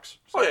 yeah. smallpox.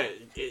 Oh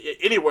yeah,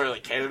 anywhere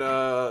like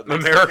Canada,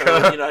 America. Mexico,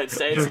 the United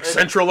States,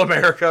 Central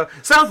America,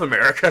 South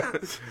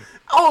America,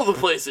 all the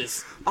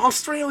places,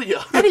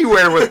 Australia.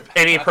 anywhere with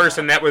any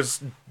person that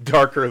was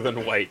darker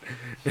than white.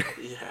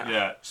 Yeah.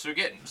 Yeah.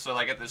 So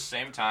like at the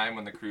same time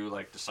when the crew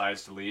like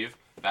decides to leave,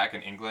 back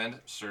in England,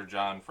 Sir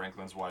John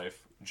Franklin's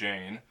wife,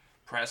 Jane,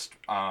 pressed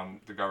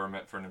the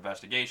government for an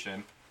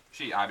investigation.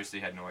 She obviously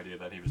had no idea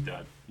that he was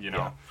dead, you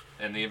know.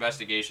 And the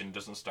investigation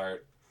doesn't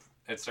start.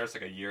 It starts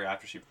like a year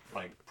after she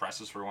like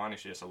presses for one, and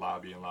she has to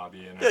lobby and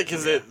lobby. And Yeah,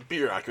 because it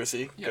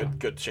bureaucracy, Yeah.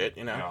 good shit,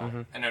 you know. you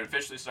know. And it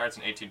officially starts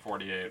in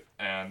 1848,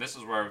 and this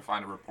is where we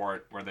find a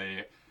report where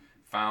they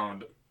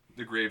found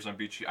the graves on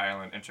Beechey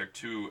Island and took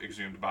 2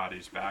 exhumed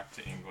bodies back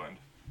to England.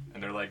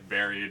 And they're like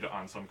buried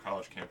on some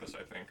college campus,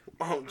 I think.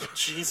 Oh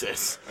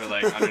Jesus! Or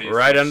like underneath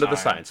Right some under the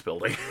sign. science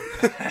building.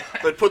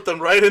 They put them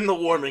right in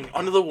the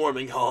under the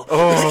warming hall.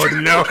 Oh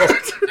no!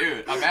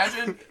 Dude,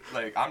 imagine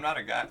like I'm not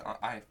a guy.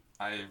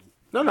 I'm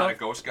No. not a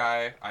ghost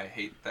guy. I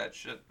hate that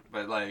shit.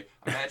 But like,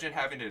 imagine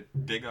having to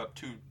dig up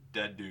 2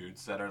 dead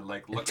dudes that are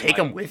like looking take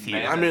like 'em with you.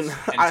 I mean,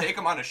 and take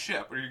them on a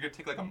ship, where you're gonna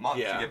take like a month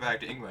Yeah. to get back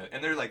to England,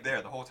 and they're like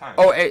there the whole time.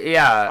 Oh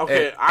yeah.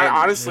 Okay, I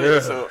honestly,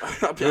 Ugh. so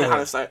I'll be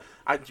honest,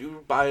 I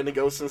do buy into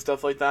ghosts and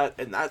stuff like that,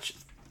 and that's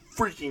just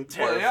freaking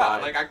well, terrifying. yeah.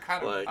 Like I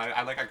kind of, Like-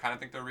 I kind of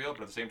think they're real,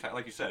 but at the same time,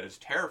 like you said, it's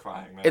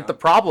terrifying, man. The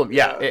problem,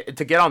 Yeah.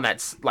 to get on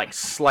that like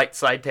slight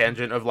side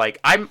tangent of like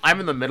I'm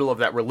in the middle of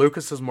that where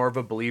Lucas is more of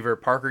a believer,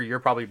 Parker, you're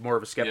probably more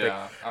of a skeptic.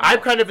 Yeah, I'm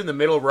kind of in the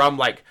middle where I'm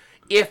like,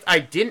 if I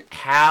didn't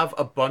have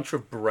a bunch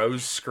of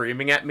bros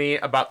screaming at me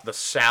about the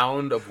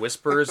sound of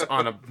whispers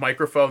on a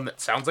microphone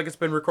that sounds like it's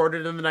been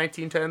recorded in the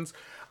 1910s,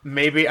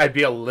 maybe I'd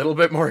be a little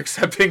bit more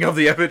accepting of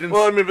the evidence.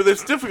 Well, I mean, but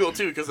it's difficult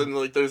too, because then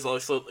like there's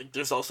also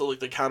like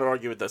the counter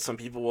argument that some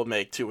people will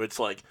make too. It's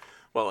like,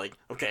 well, like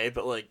okay,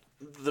 but like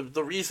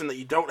the reason that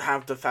you don't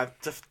have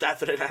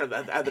definite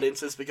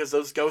evidence is because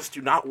those ghosts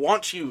do not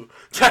want you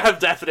to have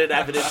definite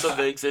evidence of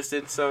their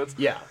existence. So it's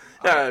yeah.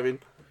 I mean,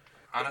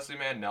 honestly,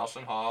 man,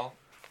 Nelson Hall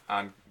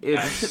on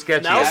It's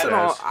sketchy. Nelson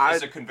as Hall, is.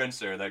 is a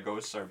convincer that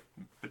ghosts are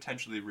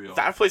potentially real.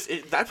 that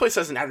place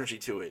has an energy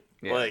to it.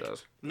 Yeah, like it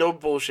does. no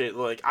bullshit.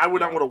 Like I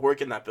would not want to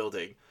work in that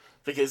building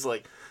because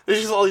like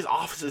there's just all these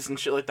offices and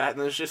shit like that, and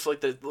there's just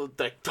like the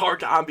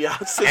dark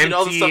ambiance and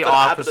all the stuff Empty that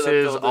happened to that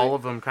offices, building. all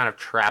of them kind of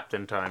trapped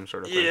in time,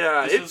 sort of thing.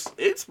 Yeah, This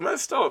it's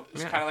messed up.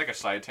 It's kind of like a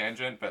side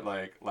tangent, but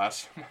like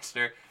last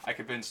semester, I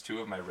convinced 2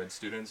 of my red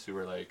students who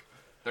were like,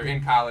 they're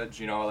in college,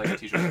 you know, like a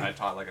teacher I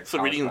taught like a So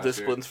college reading the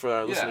semester. disciplines for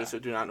our Yeah. listeners who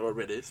do not know what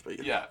RIT is,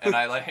 but Yeah, and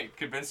I like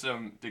convinced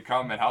them to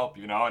come and help,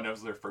 you know, and it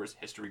was their first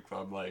history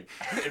club like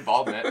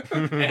involvement,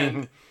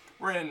 and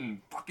we're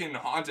in fucking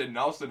haunted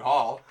Nelson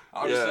Hall.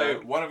 I'll just Yeah. say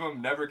one of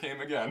them never came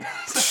again.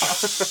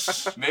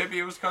 So, maybe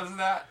it was because of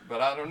that,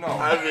 but I don't know.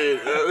 I mean,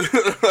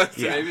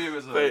 Maybe it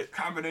was a But,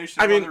 combination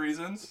I of mean- other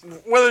reasons.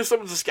 whether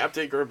someone's a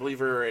skeptic or a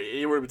believer or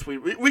anywhere in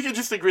between, we can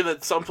just agree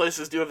that some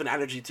places do have an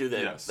energy to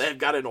them. Yes. They've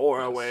got an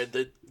aura Yes. where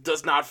it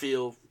does not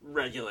feel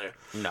regular.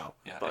 No.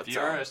 Yeah, but, if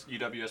you're a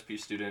UWSP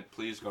student,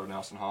 please go to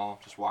Nelson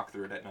Hall. Just walk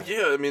through it at night.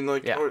 Yeah, I mean,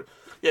 like,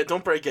 Yeah.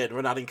 don't break in.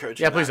 We're not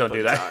encouraging. Yeah, please that, don't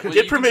do but, that. Well,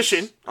 get you can permission.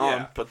 just-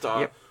 yeah. But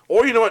Yep.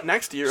 or you know what?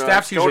 Next year,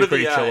 Staff's go usually to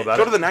pretty the chill about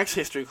go it. to the next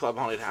History Club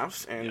haunted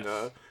house, and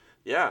Yes.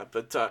 yeah,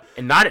 but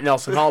And not at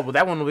Nelson Hall, but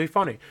that one will be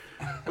funny.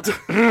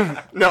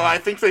 no, I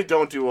think they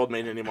don't do Old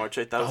Main anymore.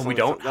 Jake. That was Oh, we something-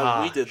 don't?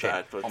 that- we Ah, did shit.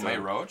 that, but Oh, May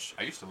Roach?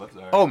 I used to live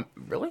there. Oh,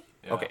 really?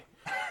 Yeah. Okay.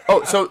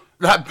 Oh, so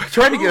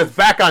trying to get us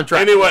back on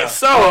track. Anyway, Yeah.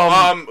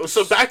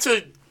 so back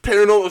to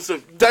paranormal, so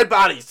dead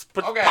bodies,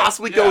 but Okay,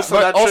 possibly yeah. ghosts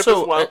on But that ship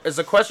also, as well. as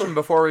a question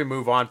before we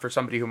move on, for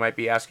somebody who might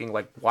be asking,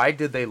 like, why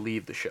did they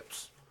leave the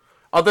ships?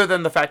 Other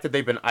than the fact that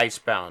they've been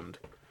icebound,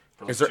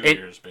 For is like there 2 any-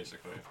 years,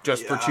 basically.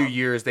 just for Yeah. 2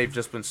 years they've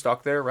just been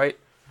stuck there, right?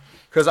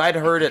 Because I'd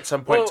heard at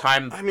some point in Well,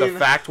 time I the mean-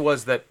 fact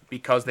was that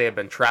because they had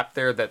been trapped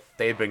there, that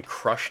they had been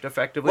crushed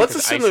effectively. Let's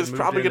 'cause assume ice had there's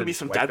moved probably in going to and be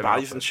some wiped dead them out,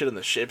 bodies but- and shit in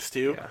the ships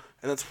too, Yeah.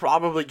 and it's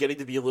probably getting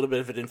to be a little bit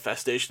of an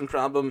infestation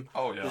problem.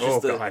 Oh, yeah. It's Oh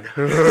just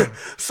the- god.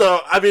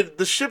 So I mean,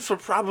 the ships were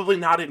probably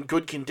not in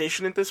good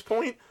condition at this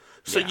point.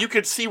 So Yeah. you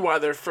could see why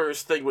their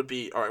first thing would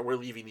be, all right, we're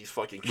leaving these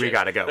fucking ships. We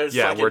gotta go. There's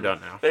Yeah, we're done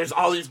now. There's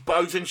all these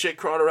bugs and shit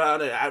crawling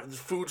around, and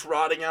food's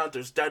rotting out.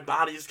 There's dead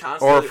bodies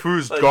constantly. Or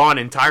food's gone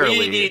entirely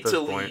We need at this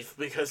to point. leave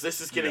because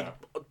this is getting.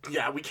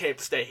 Yeah, we can't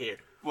stay here.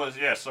 Was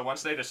yeah. So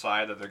once they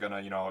decide that they're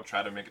gonna,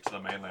 try to make it to the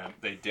mainland,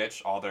 they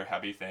ditch all their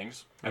heavy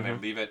things and they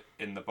leave it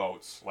in the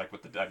boats, like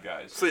with the dead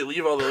guys. So they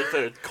leave all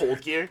their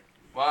cold gear.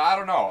 Well, I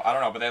don't know,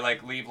 but they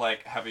like leave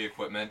like heavy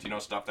equipment,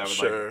 stuff that would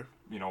Sure.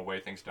 like weigh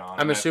things down.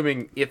 I'm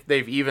assuming if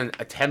they've even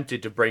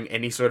attempted to bring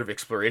any sort of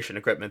exploration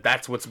equipment,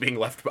 that's what's being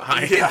left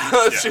behind. Yeah,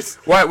 it's Yeah.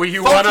 just. What, will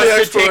you Fuck want the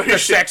us to take the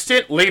exploration.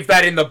 sextant? Leave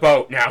that in the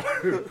boat now.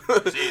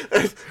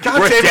 God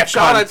We're damn it,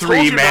 Sean! I DEFCON told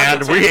 3, you man.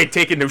 not to We take, ain't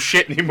taking no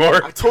shit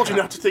anymore. I told you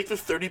not to take the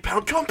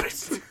 30-pound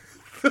compass.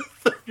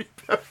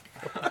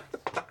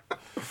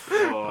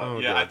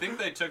 Yeah, I think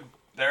they took.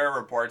 There are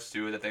reports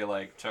too that they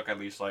like took at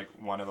least like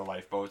one of the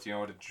lifeboats,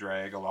 to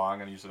drag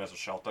along and use it as a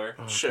shelter.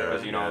 Sure.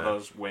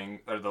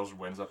 Because those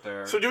winds up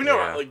there. So do we know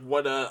Yeah. like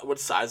what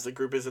size the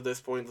group is at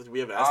this point? Like, do we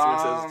have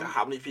estimates as to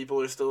how many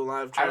people are still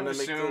alive I trying would to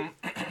make assume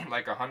the?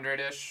 like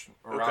 100-ish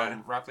around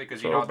Okay. roughly,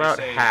 because So about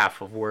they say half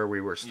of where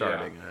we were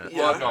starting at.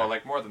 Yeah. Well, no,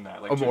 like more than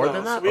that. Like Oh, more two-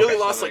 than that? So we only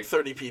Okay, lost so, like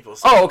 30 people.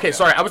 So Oh, okay,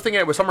 sorry. I was thinking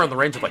it was somewhere in the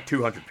range of like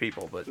 200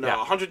 people, but no, yeah.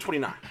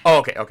 129. Oh,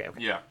 okay.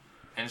 Yeah,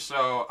 and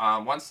so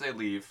once they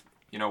leave,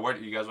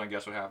 what you guys want to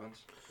guess what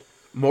happens?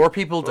 More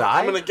people die?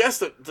 I'm gonna guess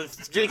that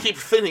it's gonna keep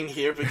thinning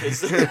here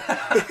because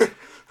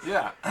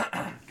Yeah.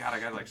 God, I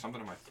got like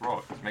something in my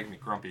throat. It's making me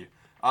grumpy.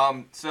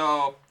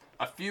 So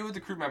a few of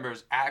the crew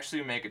members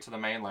actually make it to the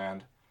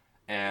mainland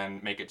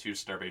and make it to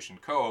Starvation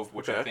Cove,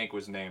 which I Okay. think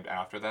was named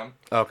after them.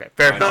 Okay,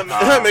 fair that,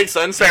 enough. that makes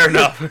sense. Fair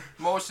enough.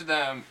 Most of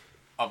them,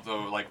 of the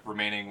like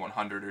remaining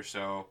 100 or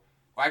so,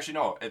 well, actually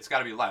no, it's got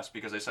to be less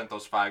because they sent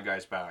those 5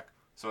 guys back.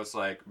 So it's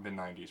like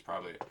mid-90s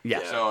probably.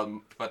 Yeah.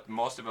 So, but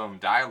most of them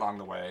die along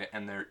the way,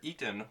 and they're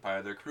eaten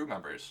by their crew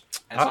members,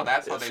 and Oh. so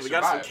that's Yeah, how they so we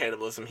got some survive.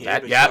 cannibalism here.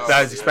 That, because- yeah,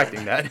 I was yeah.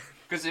 expecting that.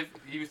 Because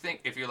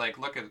if you like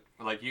look at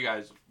like you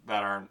guys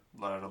that are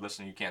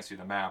listening, you can't see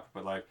the map,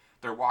 but like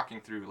they're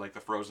walking through like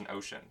the frozen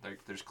ocean.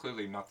 Like there's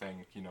clearly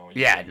nothing you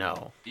Yeah, can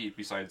no. eat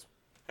besides.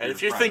 And your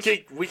if you're friends.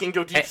 thinking we can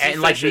go deep sea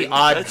And like the fishing,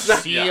 odd that's not-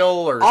 seal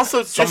or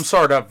Also, some just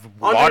sort of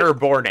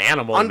waterborne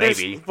animal,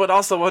 maybe. But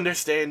also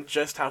understand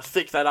just how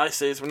thick that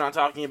ice is. We're not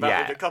talking about Yeah.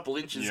 like a couple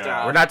inches Yeah.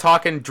 down. We're not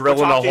talking We're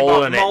drilling a talking hole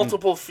about in it.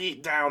 multiple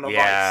feet down of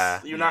Yeah.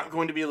 ice. You're not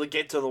going to be able to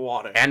get to the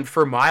water. And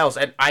for miles.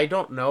 And I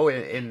don't know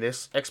in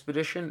this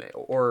expedition,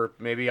 or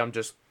maybe I'm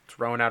just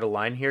throwing out a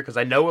line here, because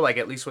I know like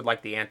at least with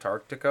like the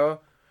Antarctica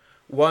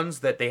ones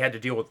that they had to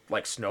deal with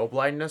like snow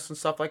blindness and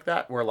stuff like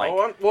that, where like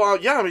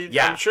Yeah, I mean,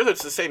 Yeah. I'm sure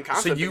that's the same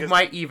concept. so you because-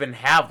 might even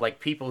have like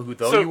people who,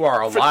 though So, you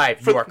are for- alive,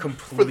 for- you are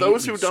completely For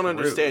those who don't screwed.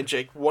 understand,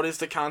 Jake, what is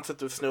the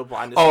concept of snow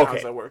blindness? Oh, and How okay.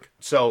 does that work?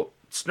 So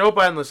snow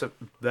blindness,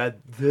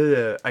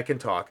 I can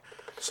talk.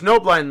 Snow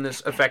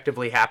blindness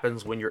effectively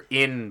happens when you're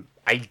in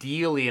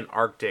ideally an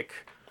Arctic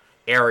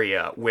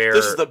area where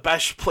This is the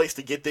best place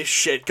to get this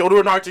shit. Go to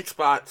an Arctic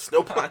spot,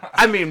 snow blind.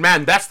 I mean,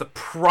 man, that's the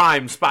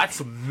prime spot.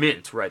 It's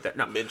mint right there.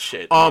 No, Mint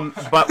shit.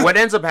 But what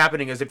ends up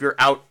happening is if you're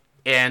out,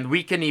 and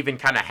we can even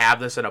kind of have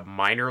this at a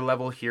minor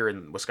level here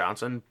in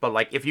Wisconsin, but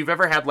like if you've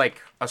ever had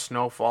like a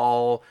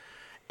snowfall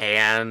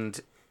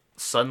and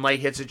sunlight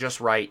hits it just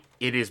right,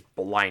 it is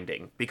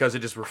blinding because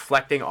it is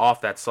reflecting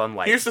off that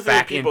sunlight Here's the thing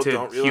back people into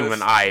don't realize.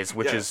 human eyes,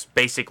 which Yeah. is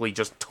basically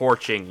just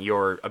torching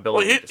your Well,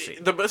 ability to see.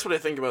 the best way to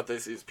think about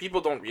this is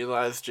people don't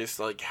realize just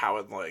like how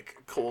in like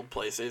cold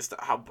places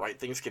how bright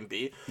things can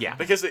be. Yeah.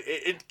 Because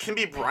it can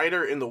be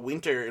brighter in the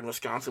winter in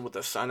Wisconsin with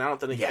the sun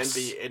out than it Yes.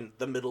 can be in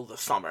the middle of the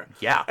summer.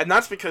 Yeah. And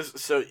that's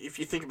because so if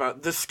you think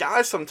about the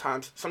sky,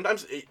 sometimes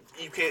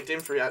you can't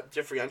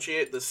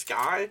differentiate the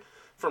sky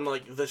from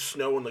like the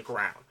snow on the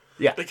ground.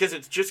 Yeah. Because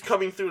it's just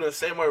coming through in the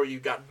same way where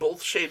you've got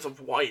both shades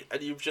of white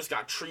and you've just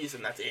got trees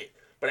and that's it.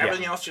 But Yeah.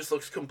 everything else just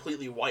looks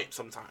completely white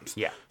sometimes.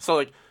 Yeah. So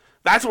like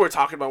that's what we're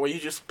talking about, where you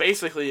just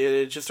basically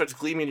it just starts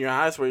gleaming in your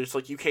eyes, where it's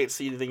like you can't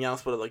see anything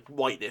else but like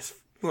whiteness.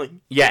 Like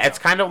Yeah, it's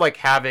kind of like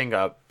having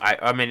a.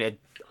 I mean,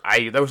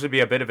 those would be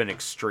a bit of an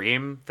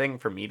extreme thing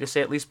for me to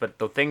say at least, but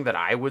the thing that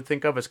I would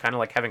think of is kind of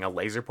like having a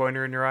laser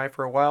pointer in your eye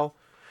for a while,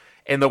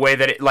 in the way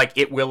that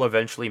it will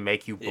eventually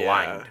make you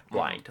blind.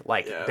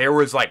 Like Yeah. there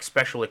was like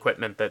special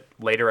equipment that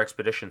later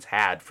expeditions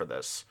had for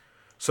this,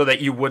 so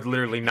that you would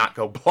literally not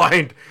go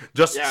blind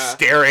just Yeah.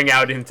 staring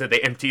out into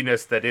the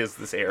emptiness that is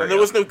this area. and there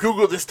was no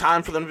Google this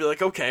time for them to be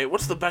like, okay,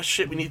 what's the best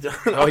shit we need to?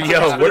 Oh,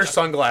 yo, what are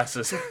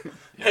sunglasses?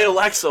 Hey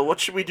Alexa, what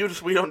should we do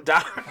so we don't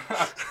die?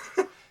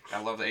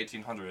 I love the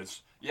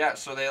 1800s. Yeah,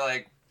 so they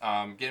like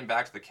getting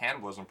back to the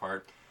cannibalism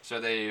part. So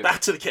they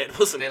Back to the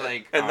cannibalism, They,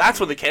 like, and that's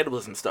when the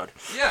cannibalism started.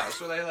 yeah,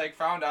 so they like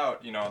found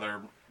out there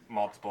are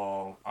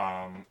multiple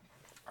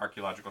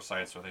archaeological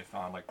sites where they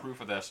found like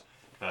proof of this.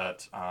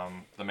 That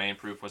the main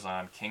proof was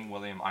on King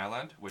William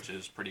Island, which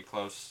is pretty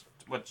close,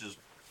 which is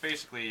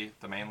basically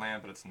the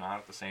mainland, but it's not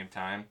at the same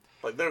time.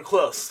 Like they're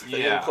close. They're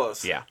Yeah. getting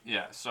close. Yeah.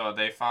 Yeah, so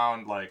they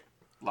found like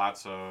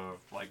lots of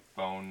like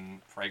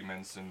bone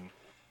fragments and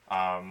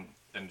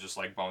just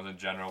like bones in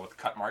general with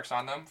cut marks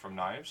on them from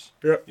knives.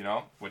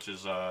 Yeah. Which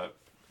is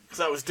Because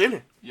that was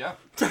dinner. yeah.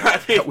 I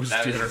mean, That was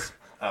That dinner. is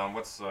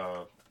what's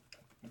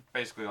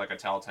basically like a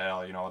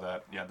telltale,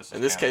 that this is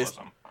in this case,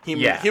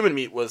 cannibalism. human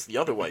meat was the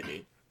other white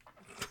meat.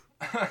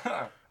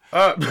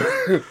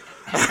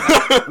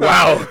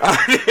 Wow.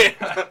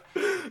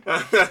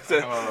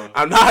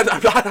 I'm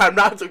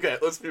not. Okay,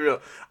 let's be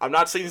real. I'm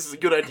not saying this is a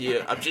good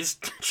idea. I'm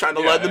just trying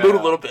to lighten the mood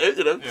a little bit.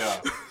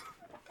 Yeah.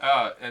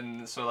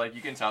 And so like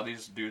you can tell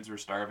these dudes were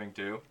starving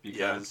too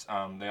because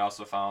they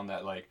also found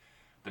that like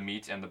the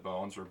meat and the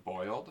bones were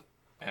boiled,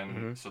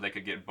 and so they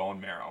could get bone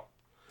marrow.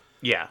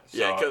 Yeah. So,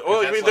 Yeah, cause well,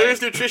 I that's mean, there like-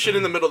 is nutrition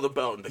in the middle of the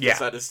bone. Because Yeah.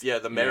 that is,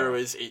 the marrow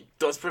it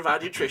does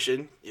provide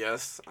nutrition,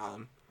 yes.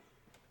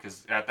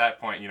 Because at that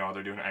point, you know,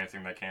 they're doing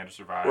anything they can to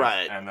survive.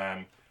 Right. And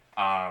then,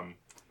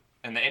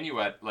 and the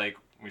Inuit, like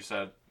we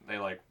said, they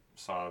like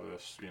saw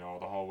this, you know,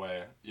 the whole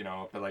way, you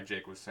know, but like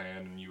Jake was saying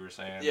and you were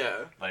saying,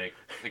 Yeah. like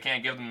they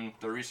can't give them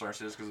the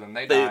resources because then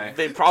they die.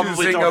 They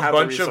probably Using don't a have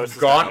bunch the of resources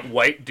gaunt now.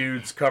 white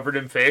dudes covered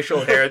in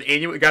facial hair. The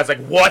Inuit guy's like,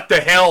 "What the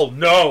hell?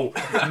 No,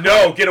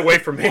 no, get away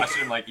from me!" Watched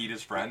him like eat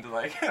his friend,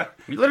 like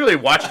We literally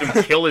watched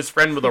him kill his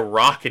friend with a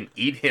rock and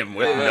eat him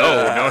with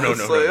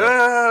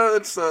no.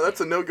 It's like,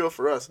 that's a no-go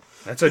for us.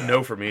 That's a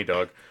no for me,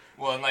 dog.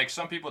 well, and like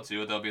some people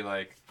too, they'll be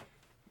like,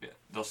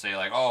 they'll say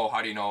like, oh,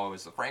 how do you know it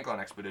was the Franklin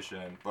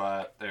expedition?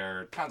 But there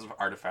are tons of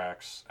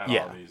artifacts and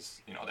all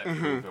these, you know, that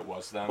prove it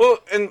was them. Well,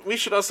 and we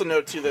should also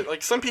note too that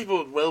like some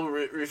people will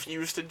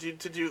refuse to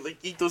do like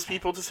eat those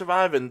people to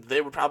survive, and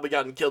they would probably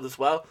gotten killed as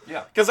well.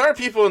 Yeah. Because there are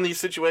people in these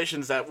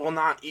situations that will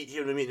not eat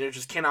human meat; they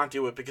just cannot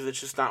do it because it's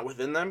just not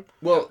within them.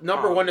 Well,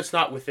 number one, it's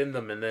not within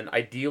them, and then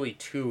ideally,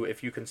 two,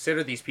 if you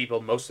consider these people,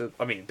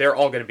 they're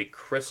all going to be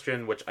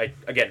Christian, which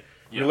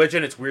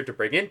religion, it's weird to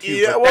bring into.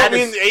 Yeah, but well, I that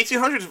mean, is- the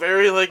 1800s is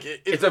very like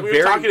It's a we're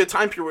very- talking a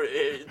time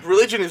period.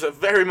 Religion is a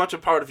very much a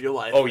part of your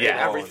life. Oh in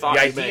yeah, every the thought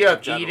the you make idea in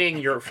of general. eating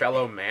your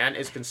fellow man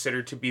is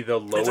considered to be the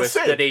It's a lowest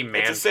sin. that a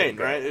man It's a sin, can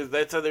go. right?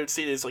 That's how they'd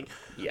see it. It's like,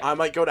 Yeah. I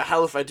might go to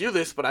hell if I do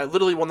this, but I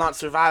literally will not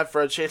survive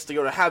for a chance to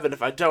go to heaven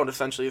if I don't.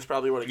 Essentially, is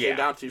probably what it Yeah, came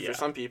down to yeah. for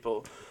some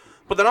people.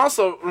 But then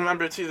also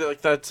remember too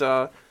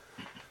that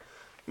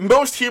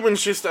most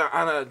humans just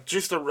on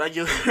a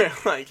regular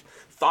like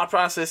thought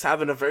process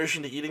have an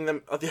aversion to eating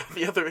them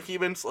the other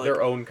humans. Like,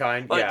 Their own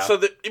kind, Like, yeah. so,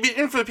 I mean,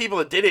 even for the people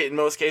that did it, in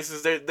most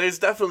cases, there's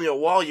definitely a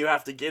wall you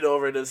have to get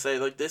over to say,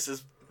 like, this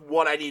is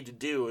what I need to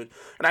do. And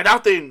I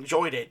doubt they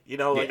enjoyed it, you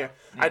know? Like, Yeah.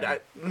 I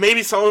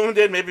maybe some of them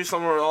did, maybe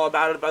some were all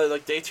about it by,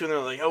 like, day 2, and they're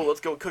like, oh,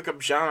 let's go cook up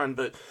John.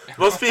 But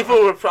most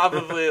people were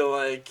probably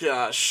like,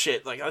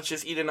 shit, like, let's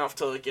just eat enough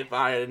to, like, get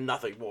by and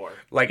nothing more.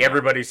 Like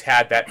everybody's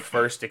had that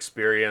first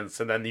experience,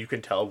 and then you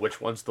can tell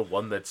which one's the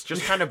one that's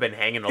just kind of been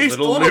hanging a He's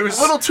little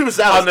loose little too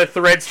zealous. on the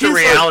threads to He's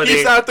like, reality.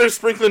 he's out there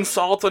sprinkling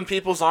salt on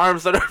people's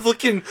arms that are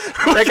looking...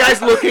 That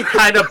guy's looking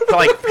kind of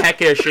like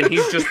peckish, and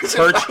he's just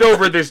perched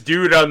over this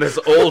dude on this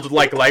old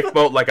like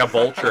lifeboat like a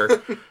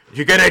vulture.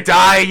 You gonna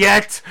die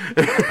yet?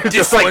 This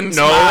Just like one's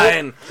no,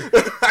 mine.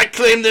 I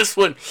claim this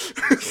one.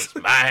 it's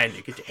mine.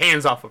 You get your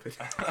hands off of it.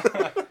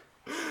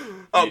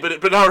 Oh,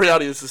 but in all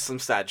reality, this is some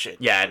sad shit.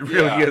 Yeah, it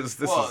really Yeah. is.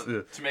 This well,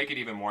 is to make it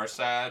even more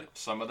sad,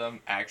 some of them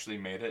actually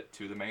made it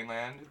to the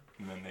mainland,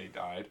 and then they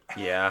died.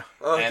 yeah.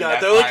 Oh And god,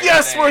 that's they're like, why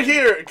yes, they- we're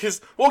here.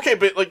 Because okay,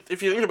 but like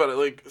if you think about it,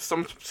 like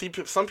some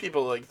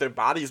people like their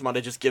bodies might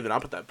have just given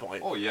up at that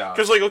point. Oh yeah.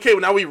 Because like okay,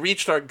 well, now we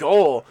reached our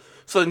goal.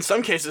 So in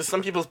some cases,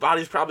 some people's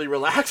bodies probably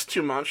relaxed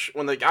too much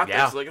when they got there.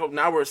 Yeah. So like, oh,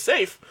 now we're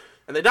safe,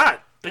 and they died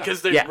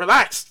because they're Yeah.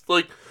 relaxed.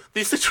 Like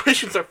these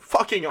situations are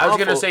fucking awful. I was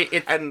gonna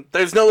say, and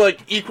there's no like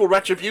equal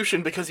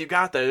retribution because you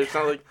got there. It's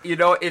not like You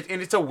know,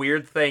 and it's a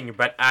weird thing,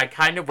 but I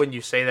kind of, when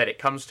you say that, it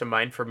comes to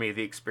mind for me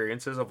the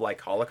experiences of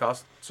like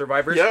Holocaust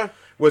survivors. Yeah.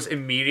 Was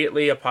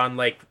immediately upon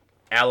like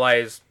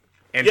Allies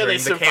entering they the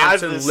survived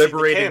camps and the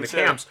liberating camps, the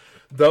yeah. camps.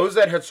 Those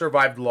that had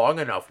survived long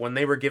enough, when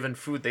they were given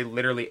food, they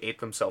literally ate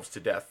themselves to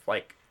death,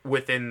 like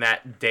within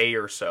that day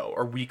or so,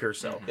 or week or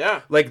so.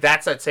 Yeah. Like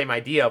that's that same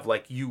idea of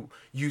like you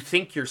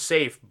think you're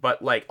safe,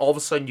 but like all of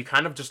a sudden you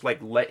kind of just like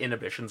let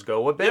inhibitions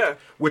go a bit, Yeah.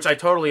 which I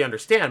totally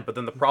understand. But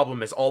then the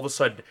problem is all of a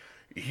sudden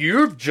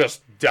you've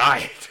just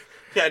died.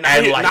 yeah, And,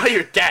 now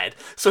you're dead.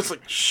 So it's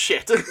like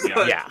shit.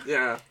 Like, Yeah.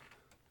 yeah.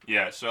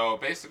 Yeah, so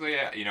basically,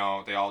 you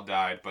know, they all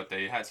died, but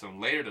they had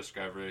some later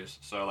discoveries.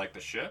 So, like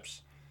the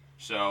ships.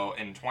 So,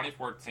 in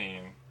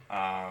 2014,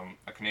 a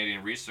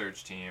Canadian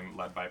research team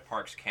led by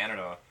Parks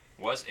Canada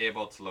was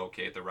able to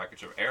locate the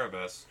wreckage of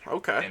Erebus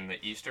Okay. in the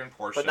eastern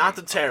portion. But not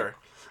the of Terror.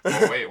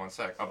 oh, wait, one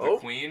sec. Of Oh. the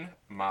Queen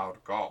Maud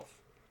Gulf.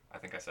 I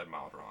think I said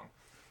Maud wrong.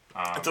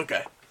 It's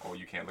okay. Oh,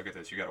 you can't look at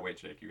this. You gotta wait,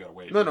 Jake. You gotta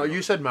wait. No,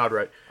 you said Maud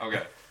right.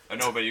 Okay.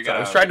 No, but you I gotta.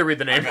 was trying to read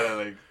the I name. gotta,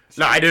 like,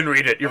 No, I didn't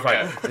read it. You're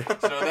Okay. fine.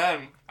 So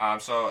then,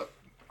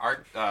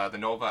 the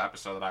Nova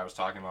episode that I was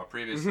talking about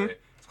previously,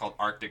 it's called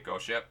Arctic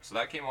Ghost Ship. So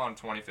that came out in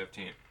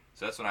 2015.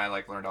 So that's when I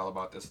like learned all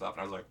about this stuff,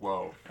 and I was like,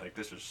 whoa, like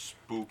this is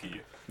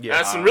spooky. Yeah.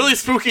 That's some really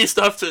spooky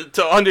stuff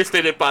to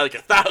understate it by like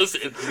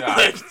 1,000. Yeah.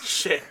 Like,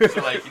 shit.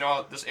 So like, you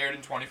know, this aired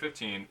in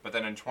 2015, but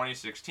then in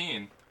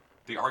 2016,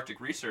 the Arctic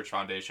Research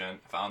Foundation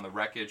found the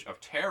wreckage of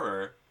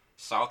Terror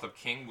south of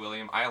King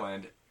William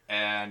Island,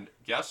 and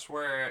guess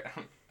where?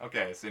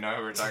 Okay, so you know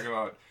we're talking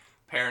about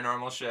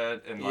paranormal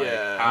shit and like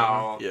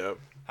Yeah. Yeah.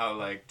 how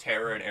like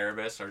Terror and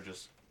Erebus are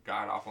just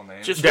god awful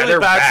names. Just Yeah, really they're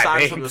bad bad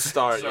signs from the names.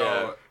 start. So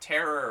Yeah.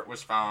 Terror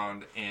was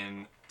found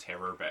in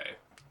Terror Bay.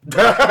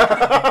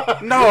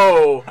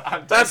 No,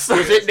 that's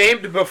Was it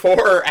named before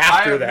or I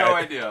after have that? no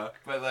idea,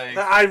 but like,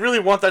 I really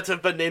want that to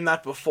have been named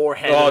that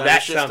beforehand. Oh, and that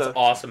it's just sounds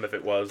awesome if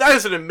it was. That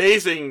is an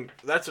amazing.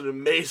 That's an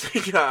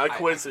amazing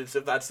coincidence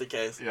if that's the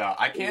case. yeah,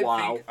 I can't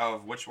Wow. think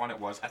of which one it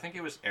was. I think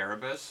it was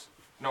Erebus.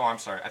 No, I'm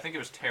sorry. I think it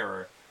was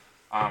Terror.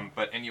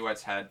 But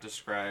Inuits had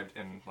described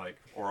in like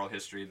oral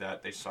history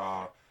that they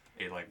saw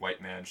a like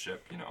white man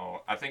ship. You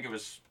know, I think it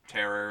was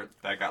Terror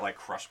that got like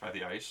crushed by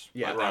the ice.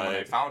 Yeah, but then when they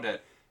right. found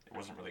it, it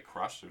wasn't really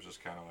crushed. It was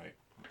just kind of like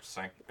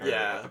sank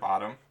Yeah. at the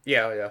bottom.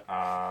 Yeah.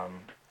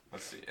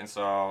 Let's see. And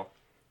so,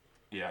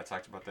 yeah, I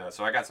talked about that.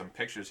 So I got some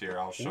pictures here.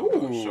 I'll show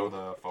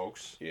the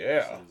folks.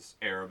 Yeah. This is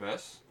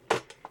Erebus,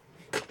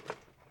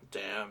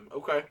 Damn.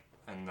 Okay.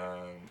 and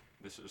then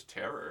this is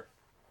Terror.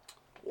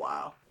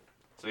 Wow.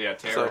 So yeah,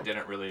 Terror So-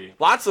 didn't really.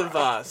 Lots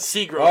of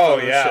sea growth Oh, on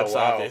the yeah, ships,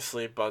 wow.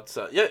 obviously, but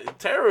yeah,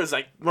 Terror is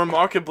like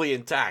remarkably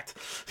intact.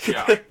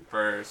 Yeah,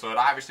 so it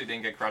obviously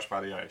didn't get crushed by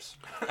the ice.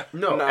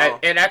 No, No.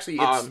 And actually,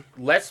 it's Um,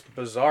 less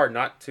bizarre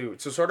not to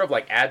sort of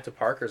like add to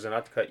Parker's and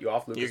not to cut you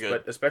off, Lucas, You're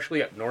good. but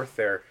especially up north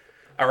there,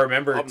 I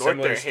remember Up north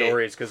similar there, hey.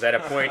 stories because at a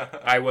point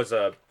I was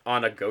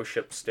on a ghost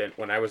ship stint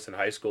when I was in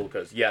high school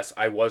because yes,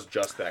 I was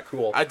just that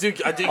cool. I do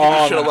give a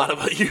shit a lot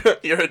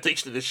about your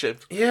addiction to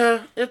ship.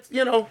 Yeah,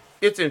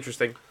 it's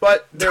interesting.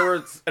 But there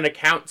was an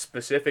account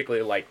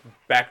specifically, like,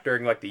 back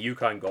during, like, the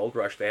Yukon Gold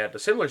Rush, they had a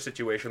similar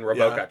situation where a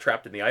boat Yeah. got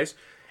trapped in the ice,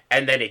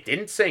 and then it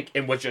didn't sink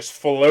and was just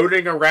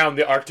floating around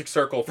the Arctic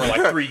Circle for,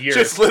 like, 3 years.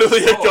 Just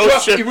literally a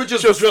ghost ship It would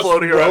just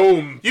floating roam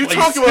around. You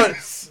talk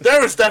places. about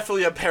there was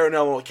definitely a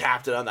paranormal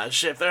captain on that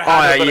ship. There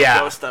had to have been a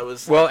ghost that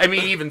was. Well, I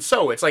mean, even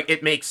so, it's like,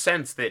 it makes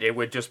sense that it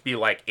would just be,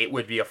 like, it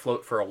would be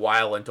afloat for a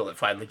while until it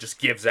finally just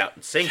gives out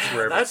and sinks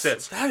wherever it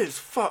sits. That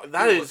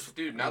is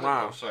Dude, now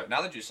wow.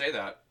 now that you say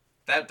that,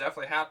 that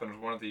definitely happened with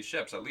one of these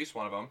ships, at least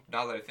one of them.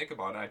 Now that I think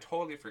about it, I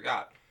totally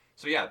forgot.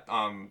 So yeah,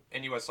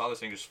 Inuit saw this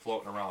thing just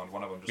floating around.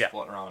 One of them just Yeah.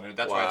 floating around, and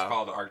that's why it's Wow.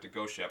 called the Arctic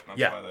Ghost Ship. That's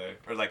Yeah. why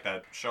or like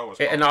that show was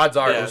called. And odds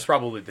are Yeah. it was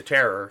probably the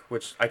Terror,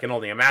 which I can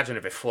only imagine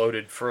if it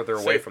floated further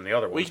away from the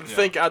other We ones. can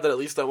thank God that at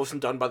least that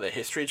wasn't done by the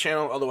History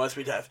Channel. Otherwise,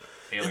 we'd have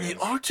in Aliens. the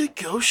Arctic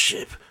ghost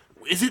ship.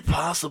 Is it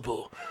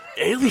possible?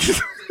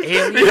 Aliens.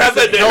 Aliens have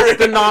that the helped narrative.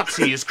 the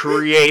Nazis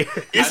create.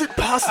 Is it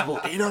possible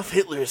Adolf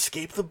Hitler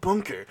escaped the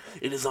bunker?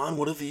 It is on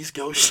one of these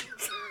ghost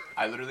ships.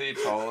 I literally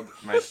told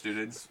my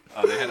students,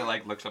 they had to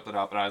like look something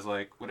up, and I was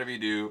like, whatever you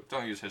do,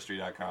 don't use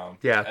history.com.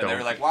 Yeah, And they were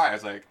don't. like, why? I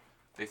was like,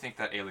 they think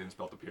that aliens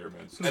built the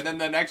pyramids. And then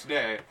the next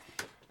day,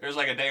 it was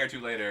like a day or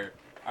two later,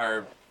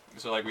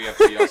 so like we have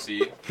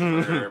TLC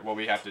for what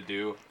we have to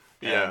do.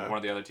 And Yeah. one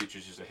of the other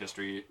teachers used a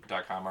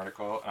history.com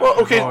article. Well,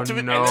 okay. Oh, to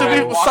be, no. to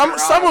be, Walking some around,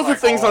 some I of was the like,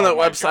 things on oh that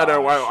my website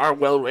gosh. are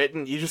well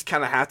written. You just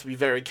kind of have to be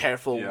very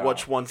careful Yeah.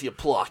 which ones you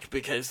pluck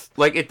because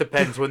Like, it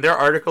depends. When their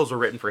articles were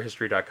written for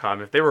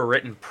History.com, if they were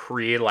written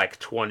pre, like,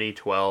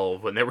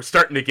 2012, when they were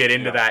starting to get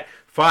into Yeah. that,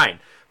 fine.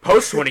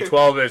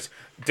 Post-2012 is,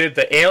 did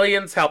the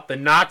aliens help the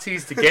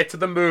Nazis to get to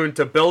the moon,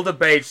 to build a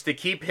base, to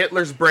keep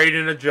Hitler's brain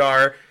in a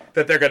jar,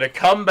 that they're going to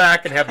come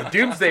back and have the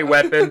doomsday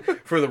weapon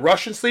for the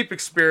Russian sleep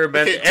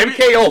experiment, Okay, to be-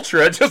 MK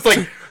Ultra? Just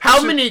like,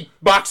 how many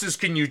boxes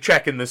can you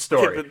check in this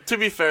story? but to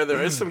be fair,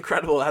 there is some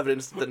credible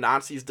evidence that the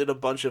Nazis did a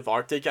bunch of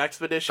Arctic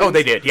expeditions. Oh,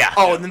 they did, yeah.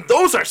 Oh, and then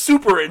those are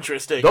super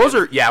interesting. Those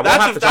are, yeah, we'll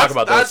have to talk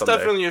about those That's someday.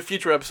 definitely a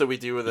future episode we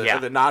do with Yeah.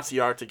 the Nazi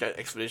Arctic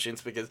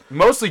expeditions because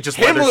Mostly just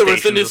weather Himmler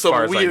was stations, into as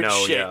far some as I weird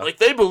know, shit. yeah. Like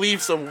they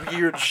believe some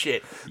weird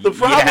shit. The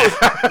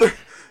problem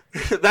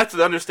that's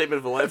an understatement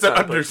of the That's an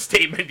lifetime. but-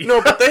 understatement. No,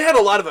 but they had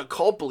a lot of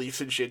occult beliefs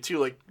and shit too,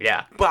 like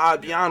Yeah.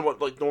 beyond what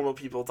like normal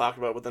people talk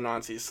about with the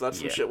Nazis. So that's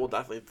some Yeah. shit we'll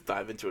definitely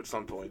dive into at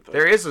some point. But.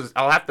 There is.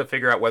 I'll have to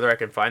figure out whether I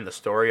can find the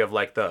story of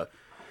like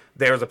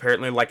there was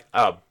apparently like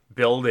a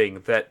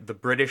building that the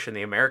British and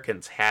the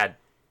Americans had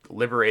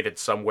liberated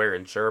somewhere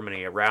in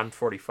Germany around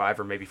 45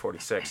 or maybe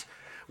 46,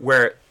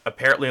 where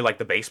apparently like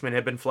the basement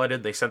had been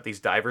flooded. They sent these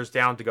divers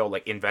down to go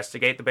like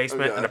investigate the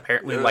basement, yeah. and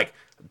apparently Yeah. like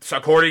so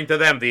according to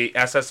them, the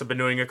SS have been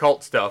doing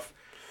occult stuff.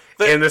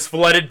 They- In this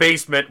flooded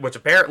basement, which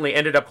apparently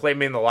ended up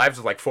claiming the lives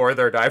of like 4 of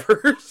their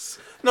divers.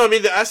 No, I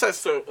mean the SS.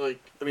 So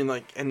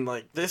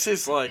this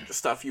is like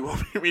stuff you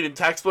won't read in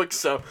textbooks.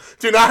 So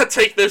do not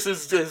take this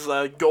as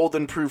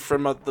golden proof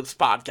from this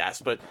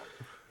podcast. But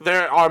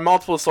there are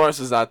multiple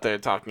sources out there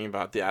talking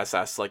about the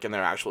SS, like in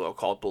their actual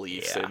occult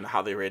beliefs Yeah. and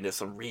how they were into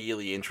some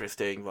really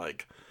interesting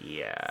like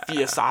Yeah.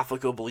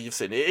 theosophical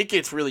beliefs, and it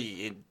gets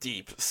really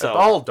deep. So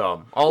All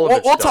dumb. All of we'll,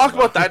 it's we'll dumb, talk though.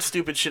 about that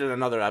stupid shit in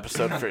another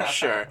episode for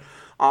sure.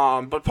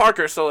 But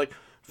Parker, so like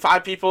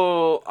 5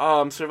 people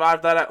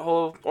survived that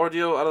whole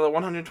ordeal out of the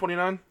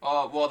 129.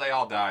 Well, they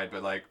all died,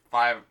 but like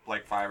five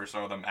or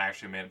so of them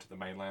actually made it to the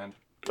mainland,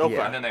 Okay,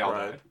 and then they all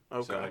right. died.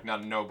 Okay. So like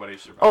nobody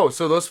survived. Oh,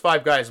 so those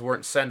 5 guys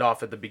weren't sent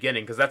off at the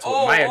beginning because that's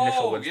what my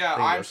initial thing yeah,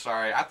 I'm was.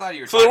 sorry. I thought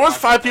you were. So there talking was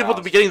about 5 something people at the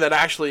else. beginning that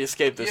actually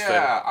escaped this thing.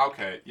 Yeah.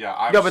 Okay. Yeah.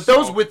 I Yeah, was but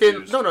those so within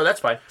confused. no,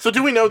 that's fine. So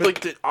do we know like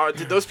did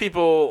those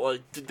people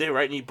like did they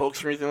write any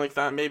books or anything like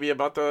that maybe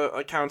about the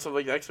accounts of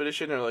like the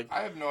expedition or like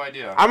I have no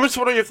idea. I'm just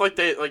wondering if like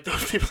they like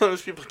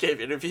those people gave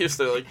interviews.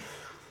 They're like,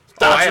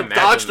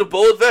 Dodged a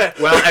bullet there.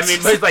 Well, I mean,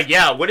 he's like,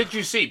 yeah, what did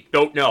you see?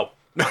 Don't know.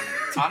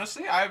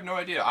 Honestly, I have no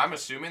idea. I'm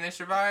assuming they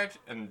survived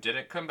and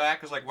didn't come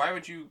back. Cause like, why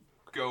would you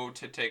go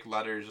to take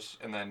letters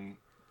and then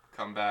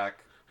come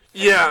back?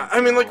 Yeah,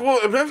 I mean, like, well,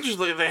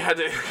 eventually they had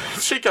to.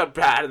 Shit got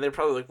bad, and they're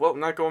probably like, well, I'm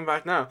not going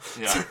back now.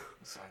 Yeah.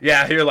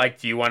 Yeah, you're like,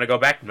 do you want to go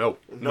back? No.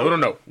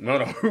 No.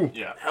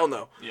 Yeah. Hell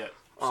no. Yeah.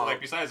 So like,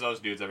 besides those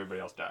dudes, everybody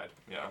else died.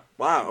 Yeah.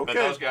 Wow. Okay. But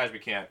those guys, we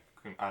can't.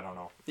 I don't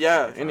know.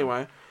 Yeah.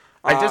 Anyway.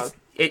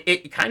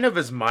 It kind of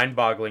is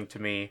mind-boggling to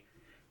me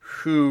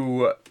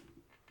who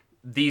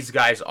these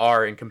guys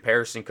are in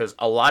comparison, because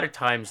a lot of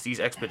times these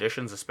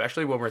expeditions,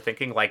 especially when we're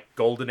thinking like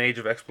golden age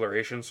of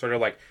exploration, sort of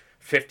like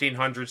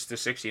 1500s to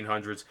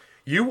 1600s,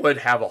 you would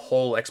have a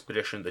whole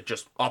expedition that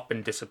just up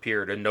and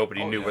disappeared and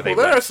nobody knew where they Well,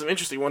 there are went. some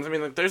interesting ones. I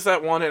mean, like, there's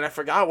that one, and I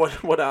forgot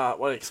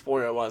what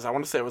explorer it was. I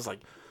want to say it was like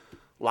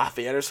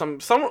Lafayette or some.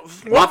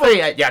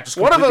 Lafayette, just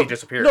completely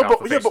disappeared off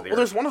the face of the earth.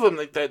 There's one of them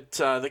like that.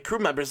 The crew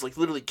members like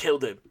literally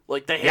killed him.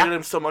 Like they hated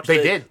him so much.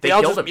 They did. They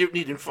all killed just him.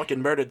 mutinied and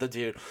fucking murdered the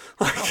dude.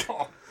 Like,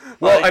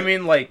 Well, I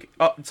mean, like,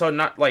 so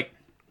not like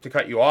to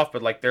cut you off,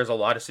 but like, there's a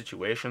lot of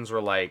situations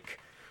where like,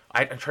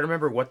 I'm trying to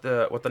remember what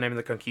the name of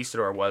the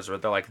conquistador was, or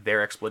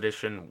their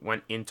expedition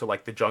went into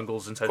like the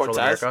jungles in Central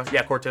Cortez? America.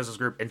 Yeah, Cortez's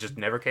group, and just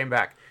never came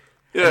back.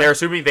 Yeah. And they're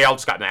assuming they all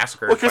just got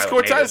massacred. well, because by, like,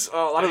 Cortez, natives. a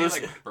lot of Didn't those.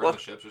 he, like, burn Well, the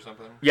ships or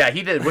something? Yeah,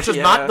 he did, which is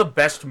Yeah. not the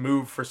best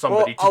move for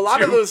somebody to a lot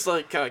do. of those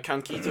like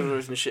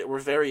conquistadors and shit were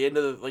very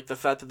into the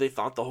fact that they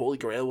thought the Holy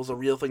Grail was a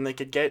real thing they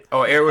could get.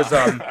 Oh, it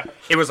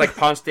was like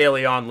Ponce de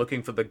Leon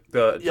looking for the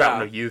Yeah.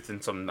 Fountain of Youth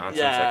and some nonsense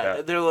like Yeah,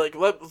 that. they're like,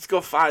 let's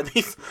go find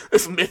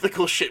this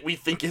mythical shit we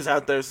think is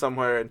out there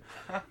somewhere. And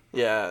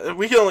yeah,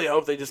 we can only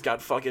hope they just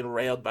got fucking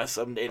railed by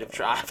some native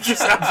tribe.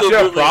 Just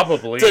absolutely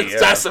probably, yeah.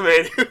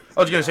 decimated. I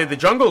was gonna say the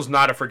jungle's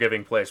not a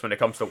forgiving place when it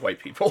comes to white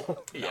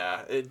people.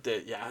 Yeah,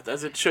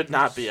 as it should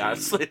not be,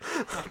 honestly.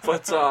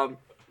 But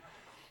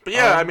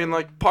yeah, I mean,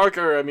 like,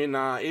 Parker, I mean,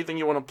 anything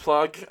you want to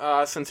plug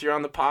since you're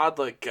on the pod?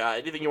 Like,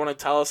 anything you want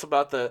to tell us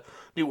about the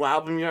new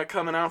album you got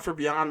coming out for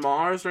Beyond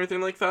Mars or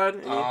anything like that?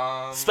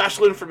 Any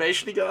special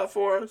information you got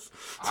for us?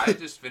 I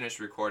just finished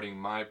recording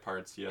my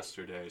parts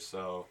yesterday,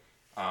 so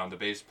the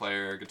bass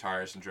player,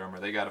 guitarist, and drummer,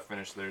 they got to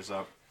finish theirs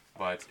up.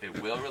 But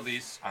it will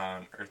release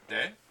on Earth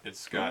Day.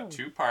 It's got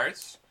 2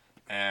 parts,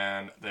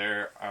 and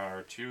there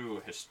are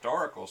 2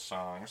 historical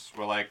songs,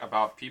 well, like,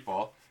 about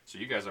people. So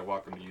you guys are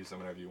welcome to use them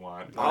whenever you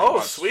want. One is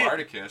about Sweet.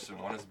 Spartacus, and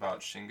one is about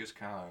Genghis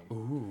Khan.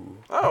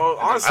 Oh,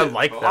 honestly, I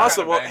like that.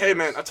 Awesome. Well, Bangers. hey,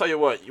 man, I'll tell you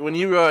what. When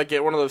you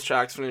get one of those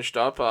tracks finished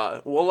up,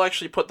 we'll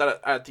actually put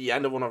that at the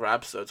end of one of our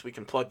episodes. We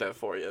can plug that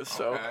for you.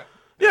 So, Okay.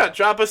 yeah,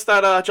 drop us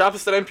that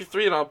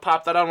MP3, and I'll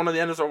pop that on one of the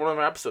ends of one of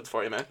our episodes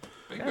for you, man.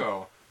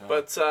 Bingo.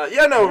 But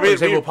yeah, no,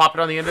 We'll pop it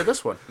on the end of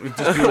this one. We'll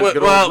just do a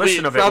good well, old we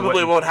listen of it.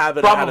 probably won't have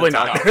it. Probably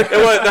ahead of not.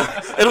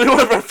 time. It'll be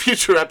one of our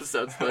future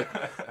episodes.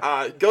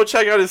 But go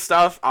check out his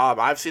stuff.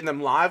 I've seen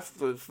them live.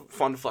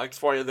 Fun flex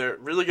for you. They're a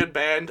really good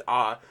band.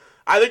 I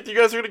think you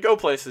guys are gonna go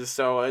places.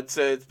 So it's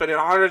been an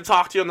honor to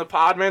talk to you on the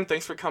pod, man.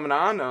 Thanks for coming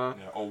on. Yeah.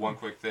 Oh, one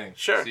quick thing.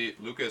 Sure. See,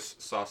 Lucas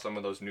saw some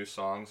of those new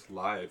songs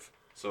live.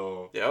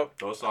 So Yep.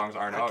 those songs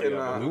aren't out can, yet.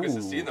 But Lucas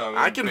has seen them.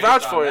 I and can based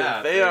vouch on for you.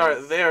 that,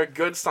 They are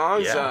good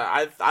songs.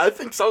 Yeah. I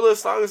think some of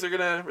those songs are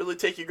gonna really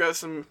take you guys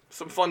some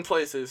fun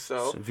places.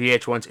 So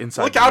VH1's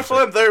Inside. look out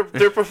for them.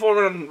 They're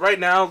performing right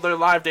now. Their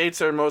live dates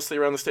are mostly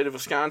around the state of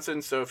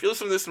Wisconsin. So if you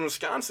listen to this in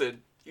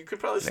Wisconsin, you could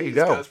probably see you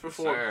these go. guys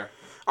perform. Sure.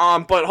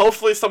 But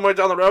hopefully somewhere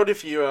down the road,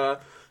 if you live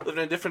in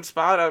a different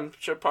spot, I'm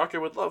sure Parker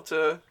would love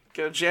to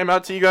get a jam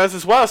out to you guys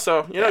as well.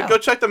 So Yeah. go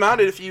check them out.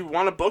 And if you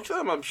want to book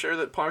them, I'm sure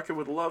that Parker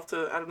would love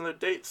to add another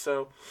date.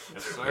 So.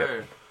 Yes,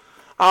 sir.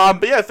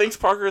 But yeah, thanks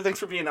Parker. Thanks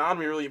for being on.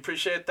 We really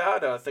appreciate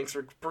that. Thanks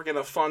for bringing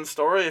a fun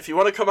story. If you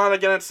want to come on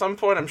again at some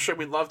point, I'm sure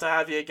we'd love to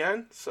have you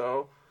again.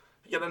 So,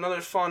 you get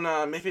another fun,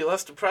 maybe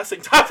less depressing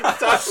topic to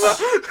talk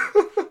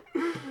about.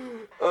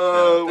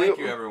 Thank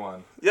you,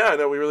 everyone. Yeah,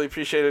 no, we really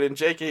appreciate it. And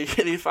Jake,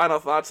 any final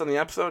thoughts on the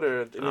episode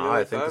or anything No, I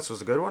like think that? this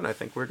was a good one. I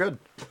think we're good.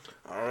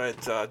 All right,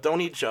 don't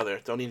eat each other.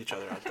 Don't eat each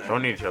other out there.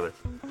 Don't need each other.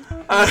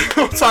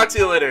 We'll talk to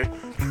you later.